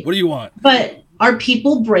 Exactly. What do you want? But are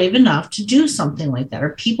people brave enough to do something like that?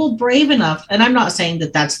 Are people brave enough? And I'm not saying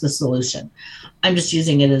that that's the solution. I'm just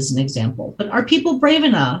using it as an example. But are people brave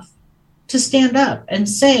enough to stand up and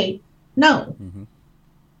say no? Mm-hmm.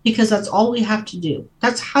 Because that's all we have to do.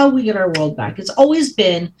 That's how we get our world back. It's always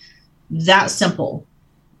been that simple.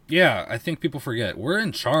 Yeah, I think people forget. We're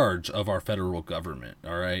in charge of our federal government,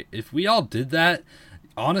 all right? If we all did that,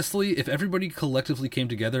 honestly, if everybody collectively came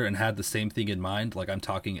together and had the same thing in mind, like I'm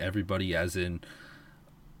talking everybody as in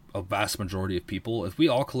a vast majority of people, if we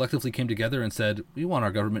all collectively came together and said, we want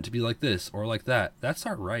our government to be like this or like that, that's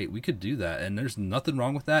our right. We could do that, and there's nothing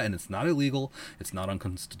wrong with that, and it's not illegal, it's not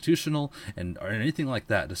unconstitutional, or anything like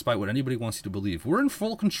that, despite what anybody wants you to believe. We're in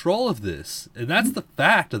full control of this, and that's the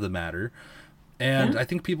fact of the matter, and I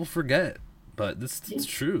think people forget, but this is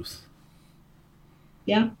truth.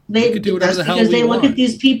 Yeah, they could do whatever the hell we want. Because they look at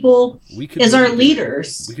these people as our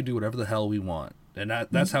leaders. We could do whatever the hell we want, and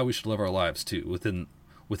that's how we should live our lives, too,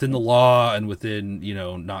 within the law and within, you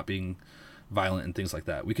know, not being violent and things like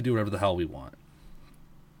that. We could do whatever the hell we want.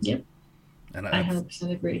 Yep. And I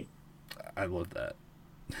 100% agree. I love that.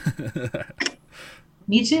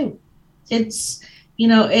 Me too. It's, you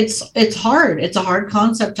know, it's hard. It's a hard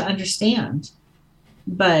concept to understand.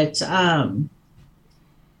 But,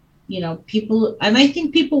 you know, people, and I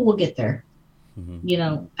think people will get there. Mm-hmm. You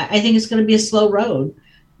know, I think it's going to be a slow road.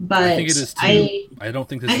 But I think it is too. I don't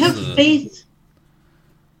think this I have faith.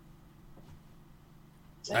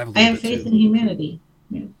 I have faith in humanity.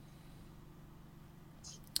 Yeah.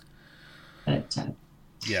 But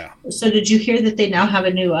Yeah. so did you hear that they now have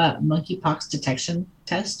a new monkeypox detection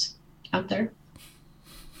test out there?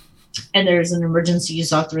 And there's an emergency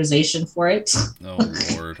use authorization for it. Oh,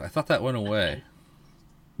 Lord. I thought that went away.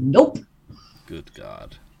 Nope. Good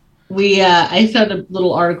God. I found a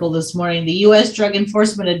little article this morning. The U.S. Drug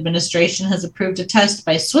Enforcement Administration has approved a test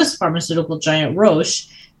by Swiss pharmaceutical giant Roche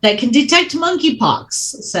that can detect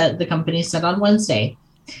monkeypox, the company said on Wednesday.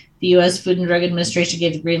 The U.S. Food and Drug Administration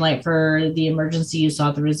gave the green light for the emergency use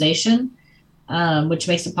authorization, which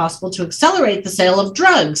makes it possible to accelerate the sale of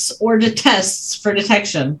drugs or to tests for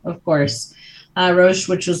detection, of course. Roche,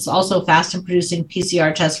 which was also fast in producing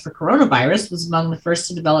PCR tests for coronavirus, was among the first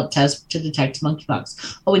to develop tests to detect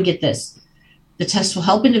monkeypox. Oh, and get this. The test will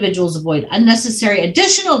help individuals avoid unnecessary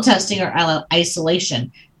additional testing or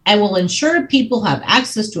isolation and will ensure people have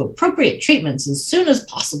access to appropriate treatments as soon as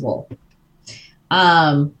possible.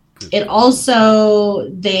 It also,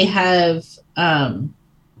 they have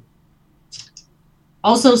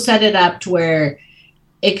also set it up to where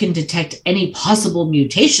it can detect any possible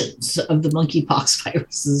mutations of the monkeypox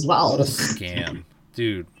virus as well. What a scam.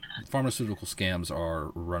 Dude, pharmaceutical scams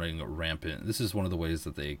are running rampant. This is one of the ways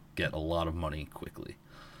that they get a lot of money quickly.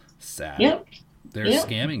 Sad. Yep. They're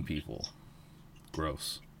scamming people.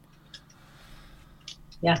 Gross.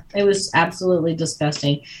 Yeah, it was absolutely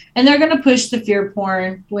disgusting. And they're going to push the fear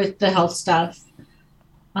porn with the health stuff.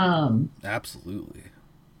 Absolutely.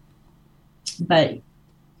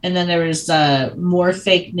 And then there was more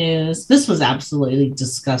fake news. This was absolutely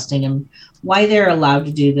disgusting. And why they're allowed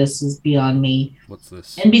to do this is beyond me. What's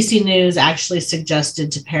this? NBC News actually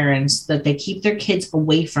suggested to parents that they keep their kids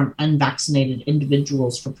away from unvaccinated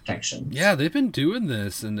individuals for protection. Yeah, they've been doing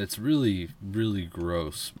this, and it's really, really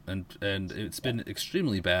gross. And it's been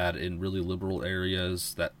extremely bad in really liberal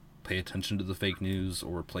areas that pay attention to the fake news,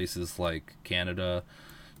 or places like Canada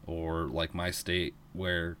or like my state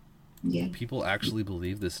where people actually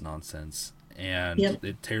believe this nonsense. And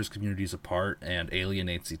it tears communities apart and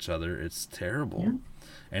alienates each other. It's terrible. Yeah.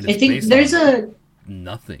 And it's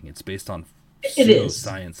nothing. It's based on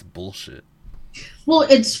pseudoscience bullshit. Well,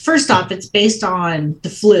 it's first off, it's based on the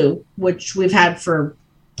flu, which we've had for,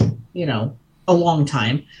 a long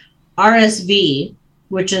time. RSV,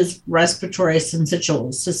 which is respiratory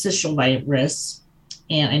syncytial virus.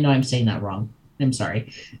 And I know I'm saying that wrong. I'm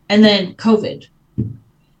sorry. And then COVID.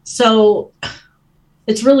 So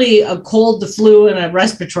it's really a cold, the flu, and a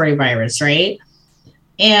respiratory virus, right?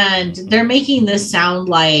 And they're making this sound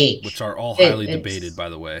like... Which are all highly debated, by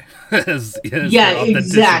the way. Yeah,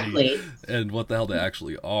 exactly. And what the hell they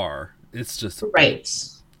actually are. It's just... Right.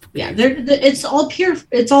 Yeah, it's all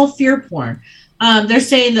fear porn. They're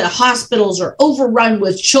saying that hospitals are overrun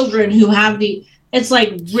with children who have It's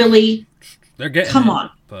like, really? They're getting... Come on.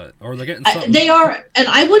 Or they're getting something. They are, and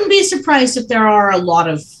I wouldn't be surprised if there are a lot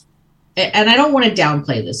of... And I don't want to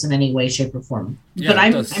downplay this in any way, shape, or form. But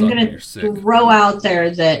I'm going to throw out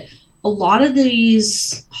there that a lot of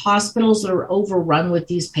these hospitals that are overrun with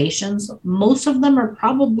these patients, most of them are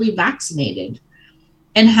probably vaccinated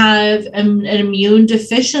and have an immune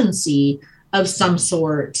deficiency of some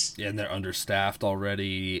sort. Yeah, and they're understaffed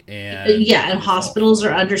already. And hospitals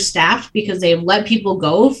are understaffed because they've let people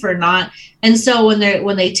go for not. And so when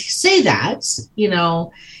they say that, you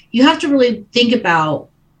have to really think about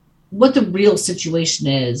what the real situation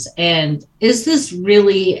is, and is this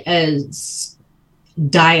really as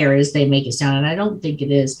dire as they make it sound? And I don't think it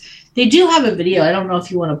is. They do have a video. I don't know if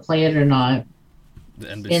you want to play it or not. The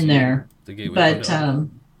NBC, in there, the Gateway Pundit.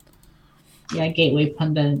 Gateway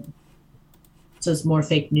Pundit. It says more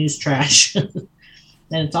fake news trash, and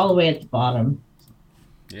it's all the way at the bottom.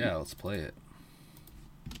 Yeah, let's play it.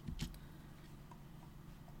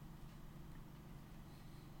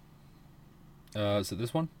 Is it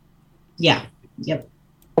this one? Yeah. Yep.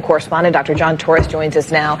 Correspondent Dr. John Torres joins us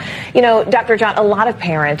now. Dr. John, a lot of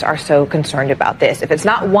parents are so concerned about this. If it's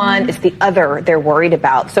not one, it's the other they're worried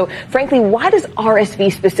about. So, frankly, why does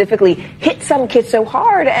RSV specifically hit some kids so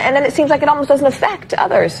hard, and then it seems like it almost doesn't affect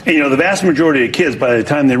others? The vast majority of kids, by the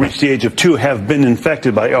time they reach the age of 2, have been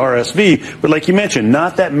infected by RSV. But like you mentioned,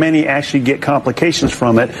 not that many actually get complications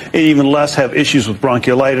from it, and even less have issues with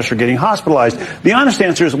bronchiolitis or getting hospitalized. The honest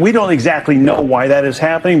answer is we don't exactly know why that is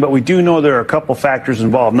happening, but we do know there are a couple factors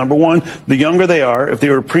involved. Number one, the younger they are, if they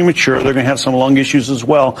were premature, they're going to have some lung issues as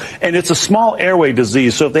well. And it's a small airway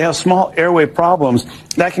disease. So if they have small airway problems,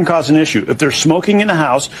 that can cause an issue. If they're smoking in the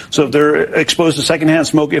house, so if they're exposed to secondhand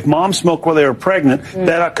smoke, if mom smoked while they were pregnant,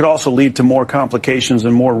 that could also lead to more complications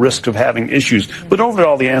and more risk of having issues. But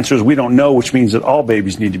overall, the answer is we don't know, which means that all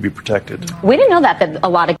babies need to be protected. We didn't know that a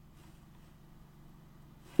lot of...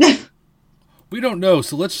 We don't know,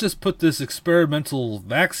 so let's just put this experimental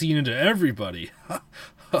vaccine into everybody.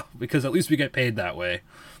 Because at least we get paid that way.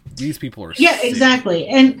 These people are sick. Exactly.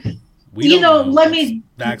 And, let me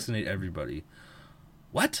vaccinate everybody.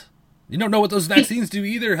 What? You don't know what those vaccines do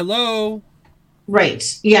either. Hello?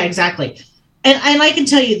 Right. Yeah, exactly. And I can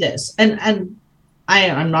tell you this, and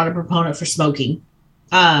I'm not a proponent for smoking.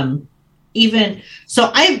 I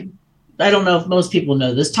don't know if most people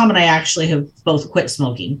know this. Tom and I actually have both quit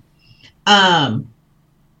smoking. And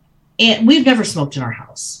we've never smoked in our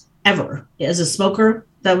house, ever. As a smoker,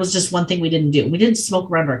 that was just one thing we didn't do. We didn't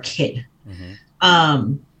smoke around our kid.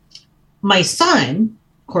 Mm-hmm. My son,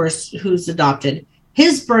 of course, who's adopted,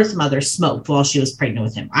 his birth mother smoked while she was pregnant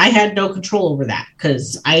with him. I had no control over that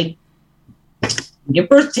because I give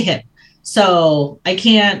birth to him. So I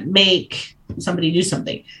can't make somebody do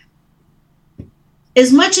something.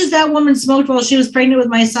 As much as that woman smoked while she was pregnant with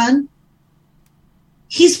my son,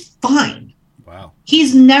 he's fine. Wow.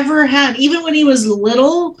 He's never had, even when he was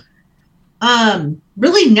little,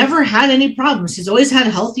 really never had any problems. He's always had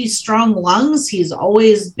healthy, strong lungs. He's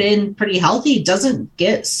always been pretty healthy. He doesn't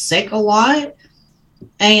get sick a lot.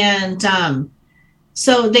 And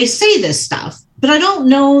so they say this stuff, but I don't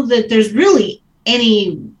know that there's really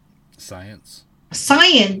any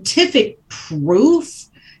scientific proof.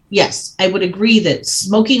 Yes, I would agree that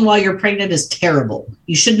smoking while you're pregnant is terrible.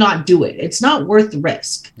 You should not do it. It's not worth the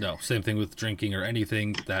risk. No, same thing with drinking or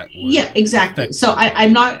anything that would. Yeah, exactly. So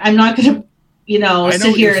I'm not going to,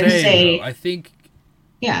 sit here and say. Though. I think,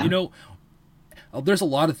 there's a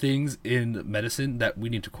lot of things in medicine that we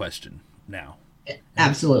need to question now.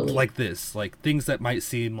 Absolutely. Like this, like things that might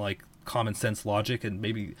seem like common sense logic, and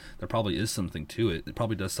maybe there probably is something to it. It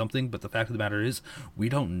probably does something, but the fact of the matter is we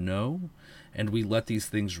don't know. And we let these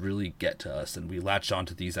things really get to us, and we latch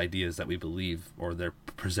onto these ideas that we believe, or they're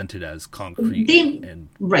presented as concrete.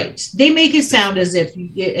 Right. They make it sound as if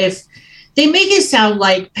they make it sound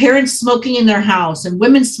like parents smoking in their house and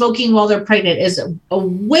women smoking while they're pregnant is a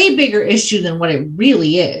way bigger issue than what it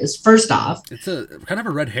really is. First off, it's a kind of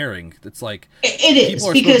a red herring. It's like it is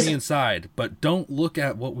people are smoking inside, but don't look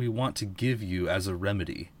at what we want to give you as a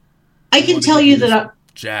remedy. I can tell you that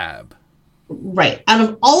jab. Right. Out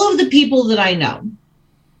of all of the people that I know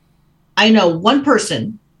one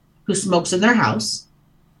person who smokes in their house.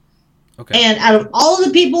 Okay. And out of all of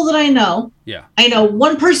the people that I know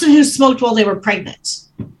one person who smoked while they were pregnant.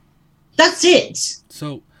 That's it.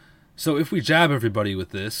 So if we jab everybody with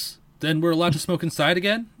this, then we're allowed to smoke inside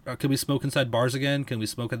again? Or can we smoke inside bars again? Can we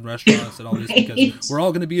smoke in restaurants and all this? Right. Because we're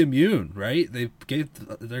all going to be immune, right? They're going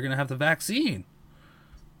to have the vaccine.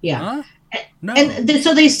 Yeah. Huh? No. And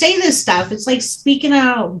so they say this stuff. It's like speaking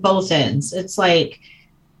out both ends. It's like,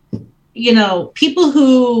 people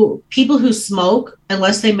who smoke,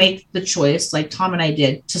 unless they make the choice, like Tom and I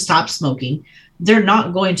did, to stop smoking, they're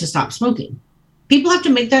not going to stop smoking. People have to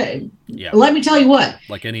make that. Yeah. Let me tell you what.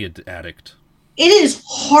 Like any addict. It is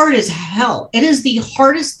hard as hell. It is the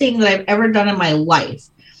hardest thing that I've ever done in my life.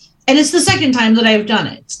 And it's the second time that I've done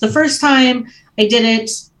it. The first time I did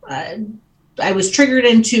it, I was triggered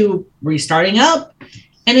into restarting up,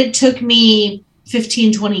 and it took me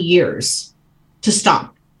 15, 20 years to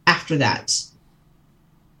stop after that.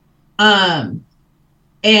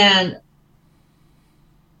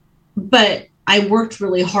 But I worked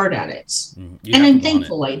really hard at it, and I'm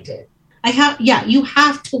thankful I did. You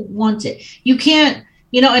have to want it. You can't,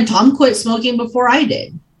 and Tom quit smoking before I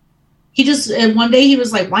did. He just, and one day he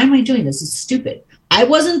was like, why am I doing this? It's stupid. I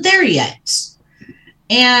wasn't there yet.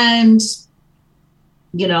 And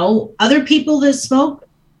other people that smoke,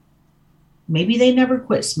 maybe they never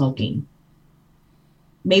quit smoking.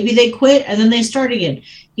 Maybe they quit and then they start again.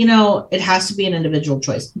 It has to be an individual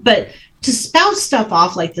choice. But to spout stuff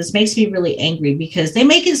off like this makes me really angry, because they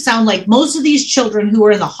make it sound like most of these children who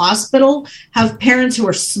are in the hospital have parents who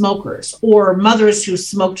are smokers or mothers who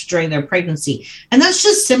smoked during their pregnancy. And that's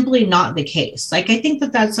just simply not the case. Like, I think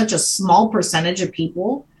that that's such a small percentage of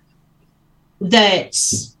people that...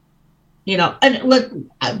 and look,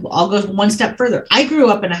 I'll go one step further. I grew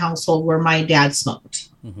up in a household where my dad smoked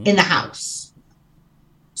in the house.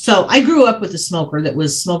 So I grew up with a smoker that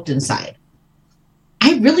was smoked inside.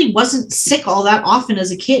 I really wasn't sick all that often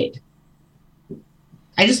as a kid.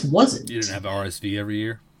 I just wasn't. You didn't have RSV every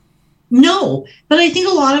year? No, but I think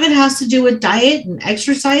a lot of it has to do with diet and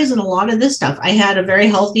exercise and a lot of this stuff. I had a very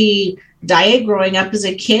healthy diet growing up as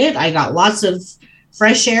a kid. I got lots of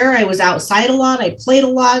fresh air. I was outside a lot. I played a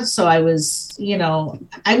lot. So I was,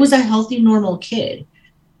 I was a healthy, normal kid.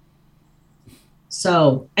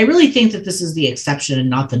 So I really think that this is the exception and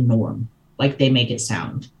not the norm, like they make it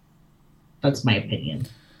sound. That's my opinion.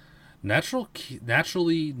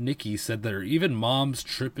 Naturally, Nikki said there are even moms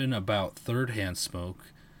tripping about third-hand smoke,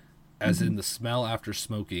 as in the smell after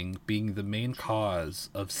smoking being the main cause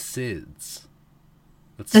of SIDS.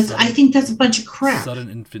 I think that's a bunch of crap. Sudden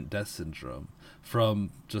infant death syndrome from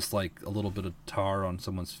just like a little bit of tar on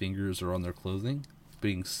someone's fingers or on their clothing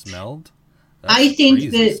being smelled. That's I think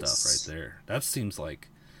crazy that stuff right there. That seems like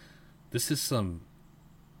this is some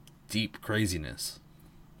deep craziness.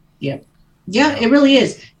 Yep. Yeah, it really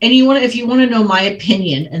is. And if you want to know my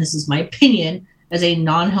opinion, and this is my opinion as a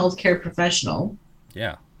non-healthcare professional,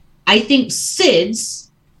 yeah, I think SIDS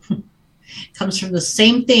comes from the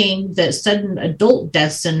same thing that sudden adult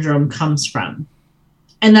death syndrome comes from,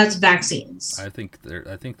 and that's vaccines. I think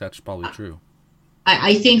that's probably true.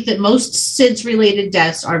 I think that most SIDS-related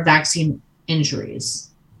deaths are vaccine injuries.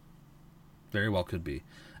 Very well could be.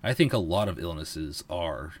 I think a lot of illnesses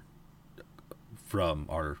are from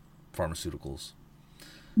our pharmaceuticals.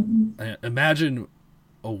 Mm-hmm. Imagine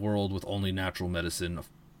a world with only natural medicine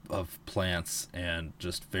of plants and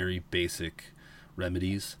just very basic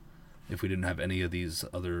remedies. If we didn't have any of these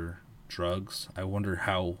other drugs, I wonder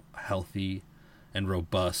how healthy and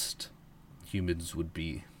robust humans would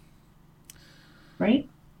be. Right?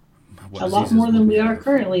 A lot more than we are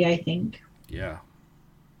currently, I think. Yeah.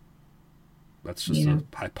 That's just a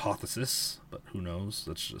hypothesis, but who knows?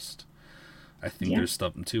 I think there's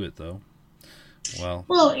something to it, though. Well,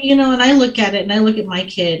 and I look at it, and I look at my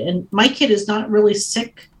kid, and my kid is not really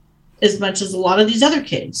sick as much as a lot of these other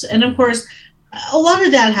kids. And, of course, a lot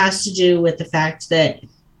of that has to do with the fact that,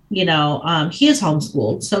 he is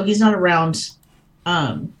homeschooled, so he's not around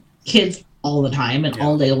kids all the time and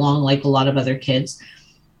all day long like a lot of other kids.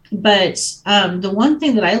 But the one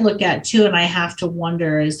thing that I look at, too, and I have to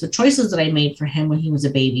wonder is the choices that I made for him when he was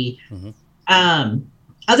a baby. Mm-hmm.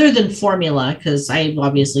 Other than formula, because I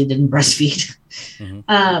obviously didn't breastfeed,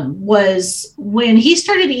 was when he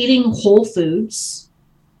started eating whole foods,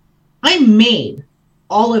 I made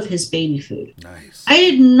all of his baby food. Nice. I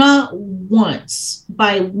did not once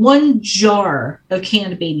buy one jar of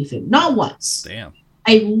canned baby food. Not once. Damn.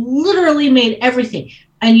 I literally made everything.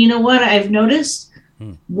 And you know what I've noticed?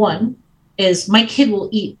 One is my kid will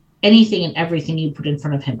eat anything and everything you put in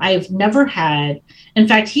front of him. I have never had, in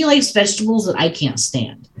fact, he likes vegetables that I can't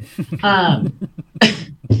stand. The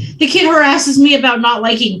kid harasses me about not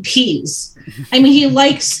liking peas. I mean, he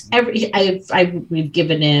likes we've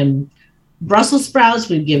given him Brussels sprouts,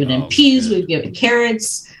 we've given him peas, we've given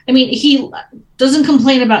carrots. I mean, he doesn't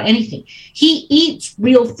complain about anything. He eats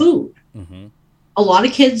real food. Mm-hmm. A lot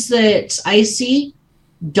of kids that I see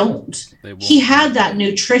don't. He had that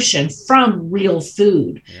nutrition from real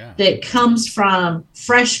food that comes from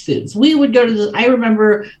fresh foods. I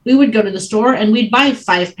remember we would go to the store and we'd buy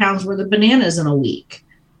 5 pounds worth of bananas in a week.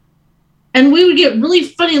 And we would get really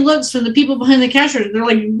funny looks from the people behind the cashier. They're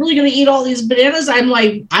like, "You're really going to eat all these bananas?" I'm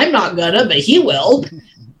like, "I'm not gonna, but he will."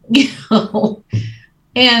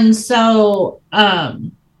 And so,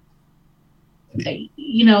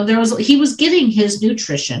 he was getting his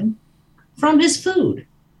nutrition from his food,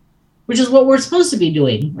 which is what we're supposed to be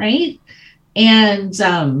doing, right? And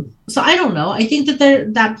so I don't know. I think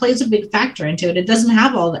that plays a big factor into it. It doesn't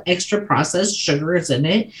have all the extra processed sugars in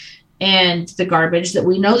it and the garbage that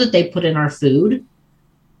we know that they put in our food.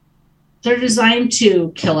 They're designed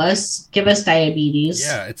to kill us, give us diabetes.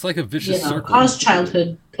 Yeah, it's like a vicious circle. Cause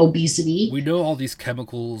childhood obesity. We know all these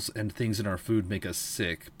chemicals and things in our food make us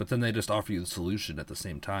sick, but then they just offer you the solution at the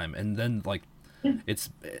same time. And then, it's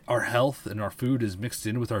our health and our food is mixed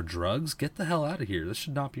in with our drugs. Get the hell out of here. This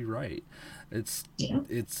should not be right. It's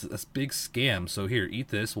a big scam. So here, eat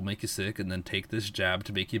this, we'll make you sick, and then take this jab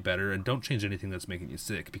to make you better, and don't change anything that's making you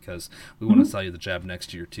sick because we want to sell you the jab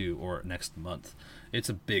next year too, or next month. It's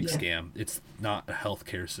a big scam. It's not a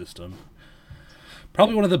healthcare system.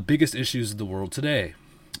 Probably one of the biggest issues in the world today,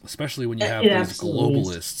 especially when you have these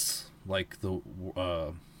globalists like the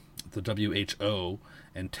WHO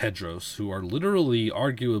and Tedros, who are literally,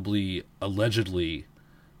 arguably, allegedly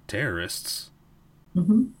terrorists.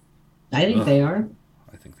 Mm-hmm. I think they are.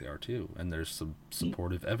 I think they are too. And there's some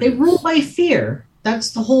supportive evidence. They rule by fear.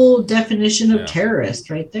 That's the whole definition of terrorist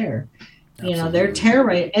right there. Absolutely. They're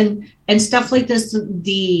terrorist. And stuff like this,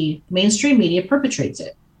 the mainstream media perpetrates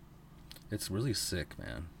it. It's really sick,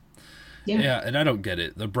 man. Yeah, and I don't get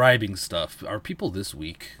it. The bribing stuff. Are people this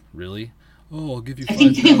weak, really? Oh, I'll give you. I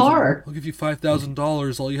think they are. I'll give you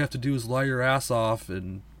 $5,000. All you have to do is lie your ass off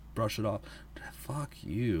and brush it off. Fuck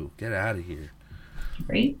you. Get out of here.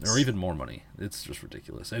 Right. Or even more money. It's just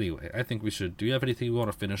ridiculous. Anyway, I think we should. Do you have anything you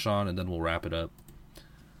want to finish on, and then we'll wrap it up?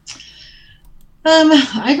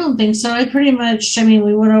 I don't think so. I mean,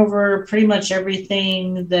 we went over pretty much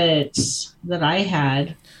everything that I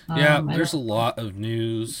had. Yeah, there's a lot of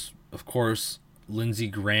news. Of course, Lindsey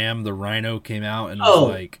Graham, the Rhino, came out and was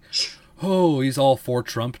like, "Oh, he's all for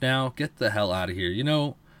Trump now. Get the hell out of here." You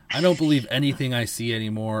know, I don't believe anything I see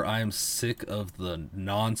anymore. I am sick of the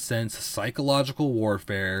nonsense, psychological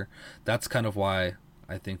warfare. That's kind of why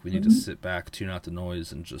I think we need to sit back, tune out the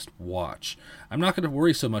noise, and just watch. I'm not going to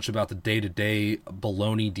worry so much about the day-to-day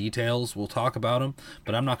baloney details. We'll talk about them,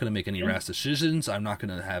 but I'm not going to make any rash decisions. I'm not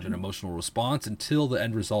going to have an emotional response until the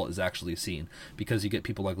end result is actually seen, because you get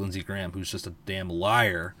people like Lindsey Graham, who's just a damn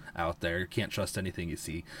liar out there. You can't trust anything you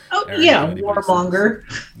see. Oh, yeah, warmonger.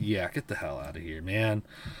 Yeah, get the hell out of here, man.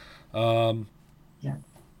 Yeah.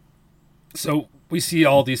 So we see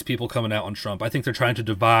all these people coming out on Trump. I think they're trying to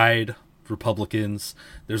divide Republicans.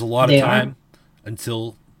 There's a lot of time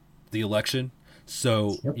until the election.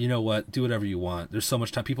 So, you know what? Do whatever you want. There's so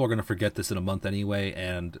much time. People are going to forget this in a month anyway.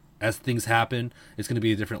 And as things happen, it's going to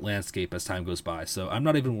be a different landscape as time goes by. So I'm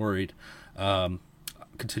not even worried.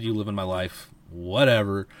 Continue living my life.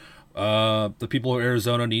 Whatever. The people of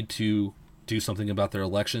Arizona need to do something about their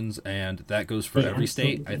elections, and that goes for every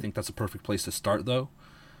state. I think that's a perfect place to start, though.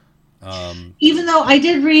 Even though I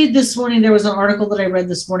did read this morning, there was an article that I read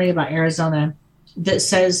this morning about Arizona that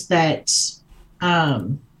says that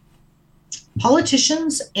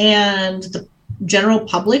politicians and the general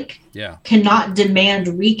public cannot demand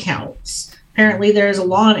recounts. Apparently, there's a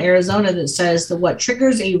law in Arizona that says that what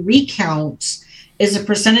triggers a recount is the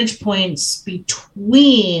percentage points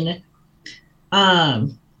between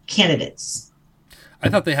candidates. I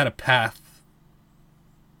thought they had a path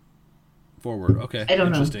forward. Okay, I don't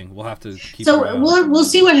interesting. know. We'll have to keep. So we'll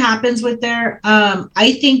see what happens with their.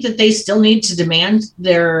 I think that they still need to demand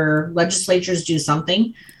their legislatures do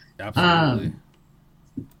something. Absolutely.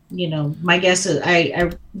 You know, my guess is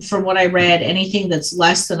I from what I read, anything that's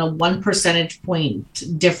less than a 1 percentage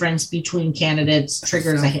point difference between candidates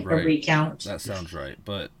triggers a recount. That sounds right.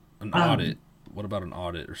 But an audit. What about an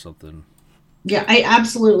audit or something? Yeah, I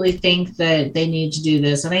absolutely think that they need to do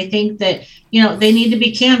this. And I think that, you know, they need to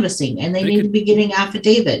be canvassing, and they need to be getting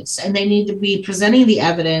affidavits, and they need to be presenting the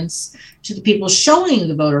evidence to the people showing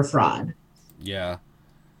the voter fraud. Yeah.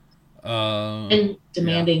 And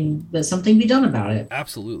demanding that something be done about it.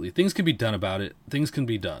 Absolutely. Things can be done about it. Things can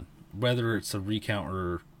be done, whether it's a recount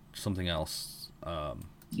or something else.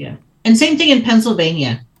 Yeah. And same thing in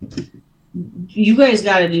Pennsylvania. You guys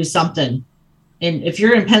got to do something. And if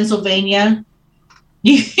you're in Pennsylvania,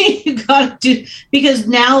 you got to do, because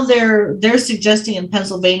now they're suggesting in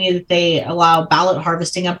Pennsylvania that they allow ballot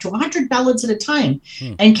harvesting up to 100 ballots at a time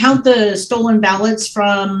and count the stolen ballots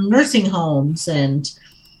from nursing homes. And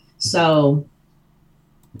so,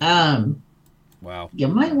 wow, you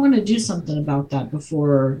might want to do something about that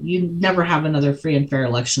before you never have another free and fair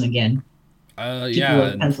election again.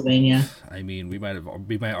 Yeah, Pennsylvania. I mean, we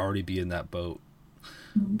might already be in that boat.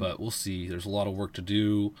 But we'll see. There's a lot of work to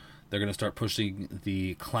do. They're going to start pushing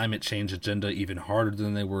the climate change agenda even harder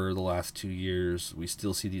than they were the last 2 years. We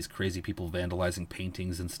still see these crazy people vandalizing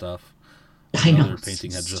paintings and stuff. I know. Another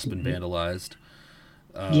painting had just been vandalized.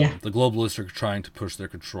 The globalists are trying to push their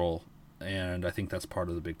control, and I think that's part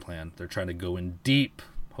of the big plan. They're trying to go in deep.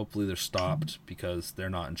 Hopefully they're stopped because they're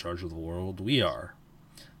not in charge of the world. We are.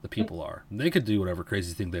 The people are. They could do whatever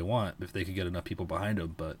crazy thing they want if they could get enough people behind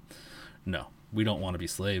them, but no. We don't want to be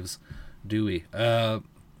slaves, do we? A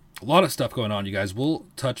lot of stuff going on, you guys. We'll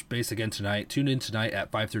touch base again tonight. Tune in tonight at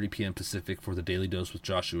 5:30 p.m. Pacific for the Daily Dose with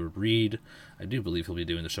Joshua Reed. I do believe he'll be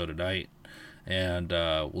doing the show tonight. And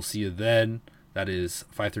we'll see you then. That is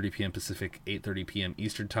 5:30 p.m. Pacific, 8:30 p.m.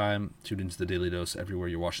 Eastern Time. Tune into the Daily Dose everywhere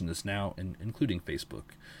you're watching this now, and including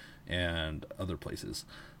Facebook and other places.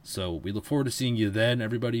 So we look forward to seeing you then.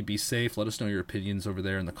 Everybody be safe. Let us know your opinions over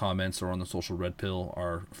there in the comments or on the Social Red Pill,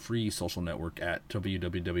 our free social network at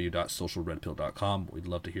www.socialredpill.com. We'd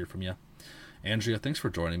love to hear from you. Andrea, thanks for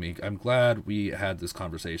joining me. I'm glad we had this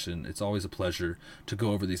conversation. It's always a pleasure to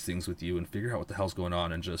go over these things with you and figure out what the hell's going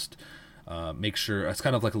on and just make sure. It's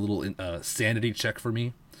kind of like a little sanity check for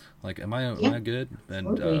me. Like, am I good?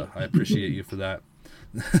 And I appreciate you for that.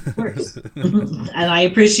 Of course. And I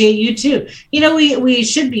appreciate you too. You know, we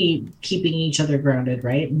should be keeping each other grounded,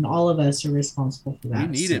 right? And all of us are responsible for that.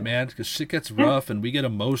 We need it, man, because shit gets rough and we get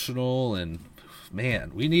emotional, and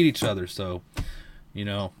man, we need each other. So, you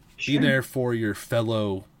know, be there for your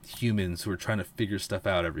fellow humans who are trying to figure stuff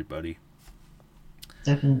out, everybody.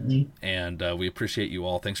 Definitely. And we appreciate you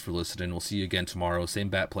all. Thanks for listening. We'll see you again tomorrow. Same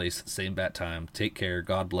bat place, same bat time. Take care.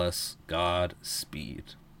 God bless. God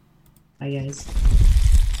speed. Bye, guys.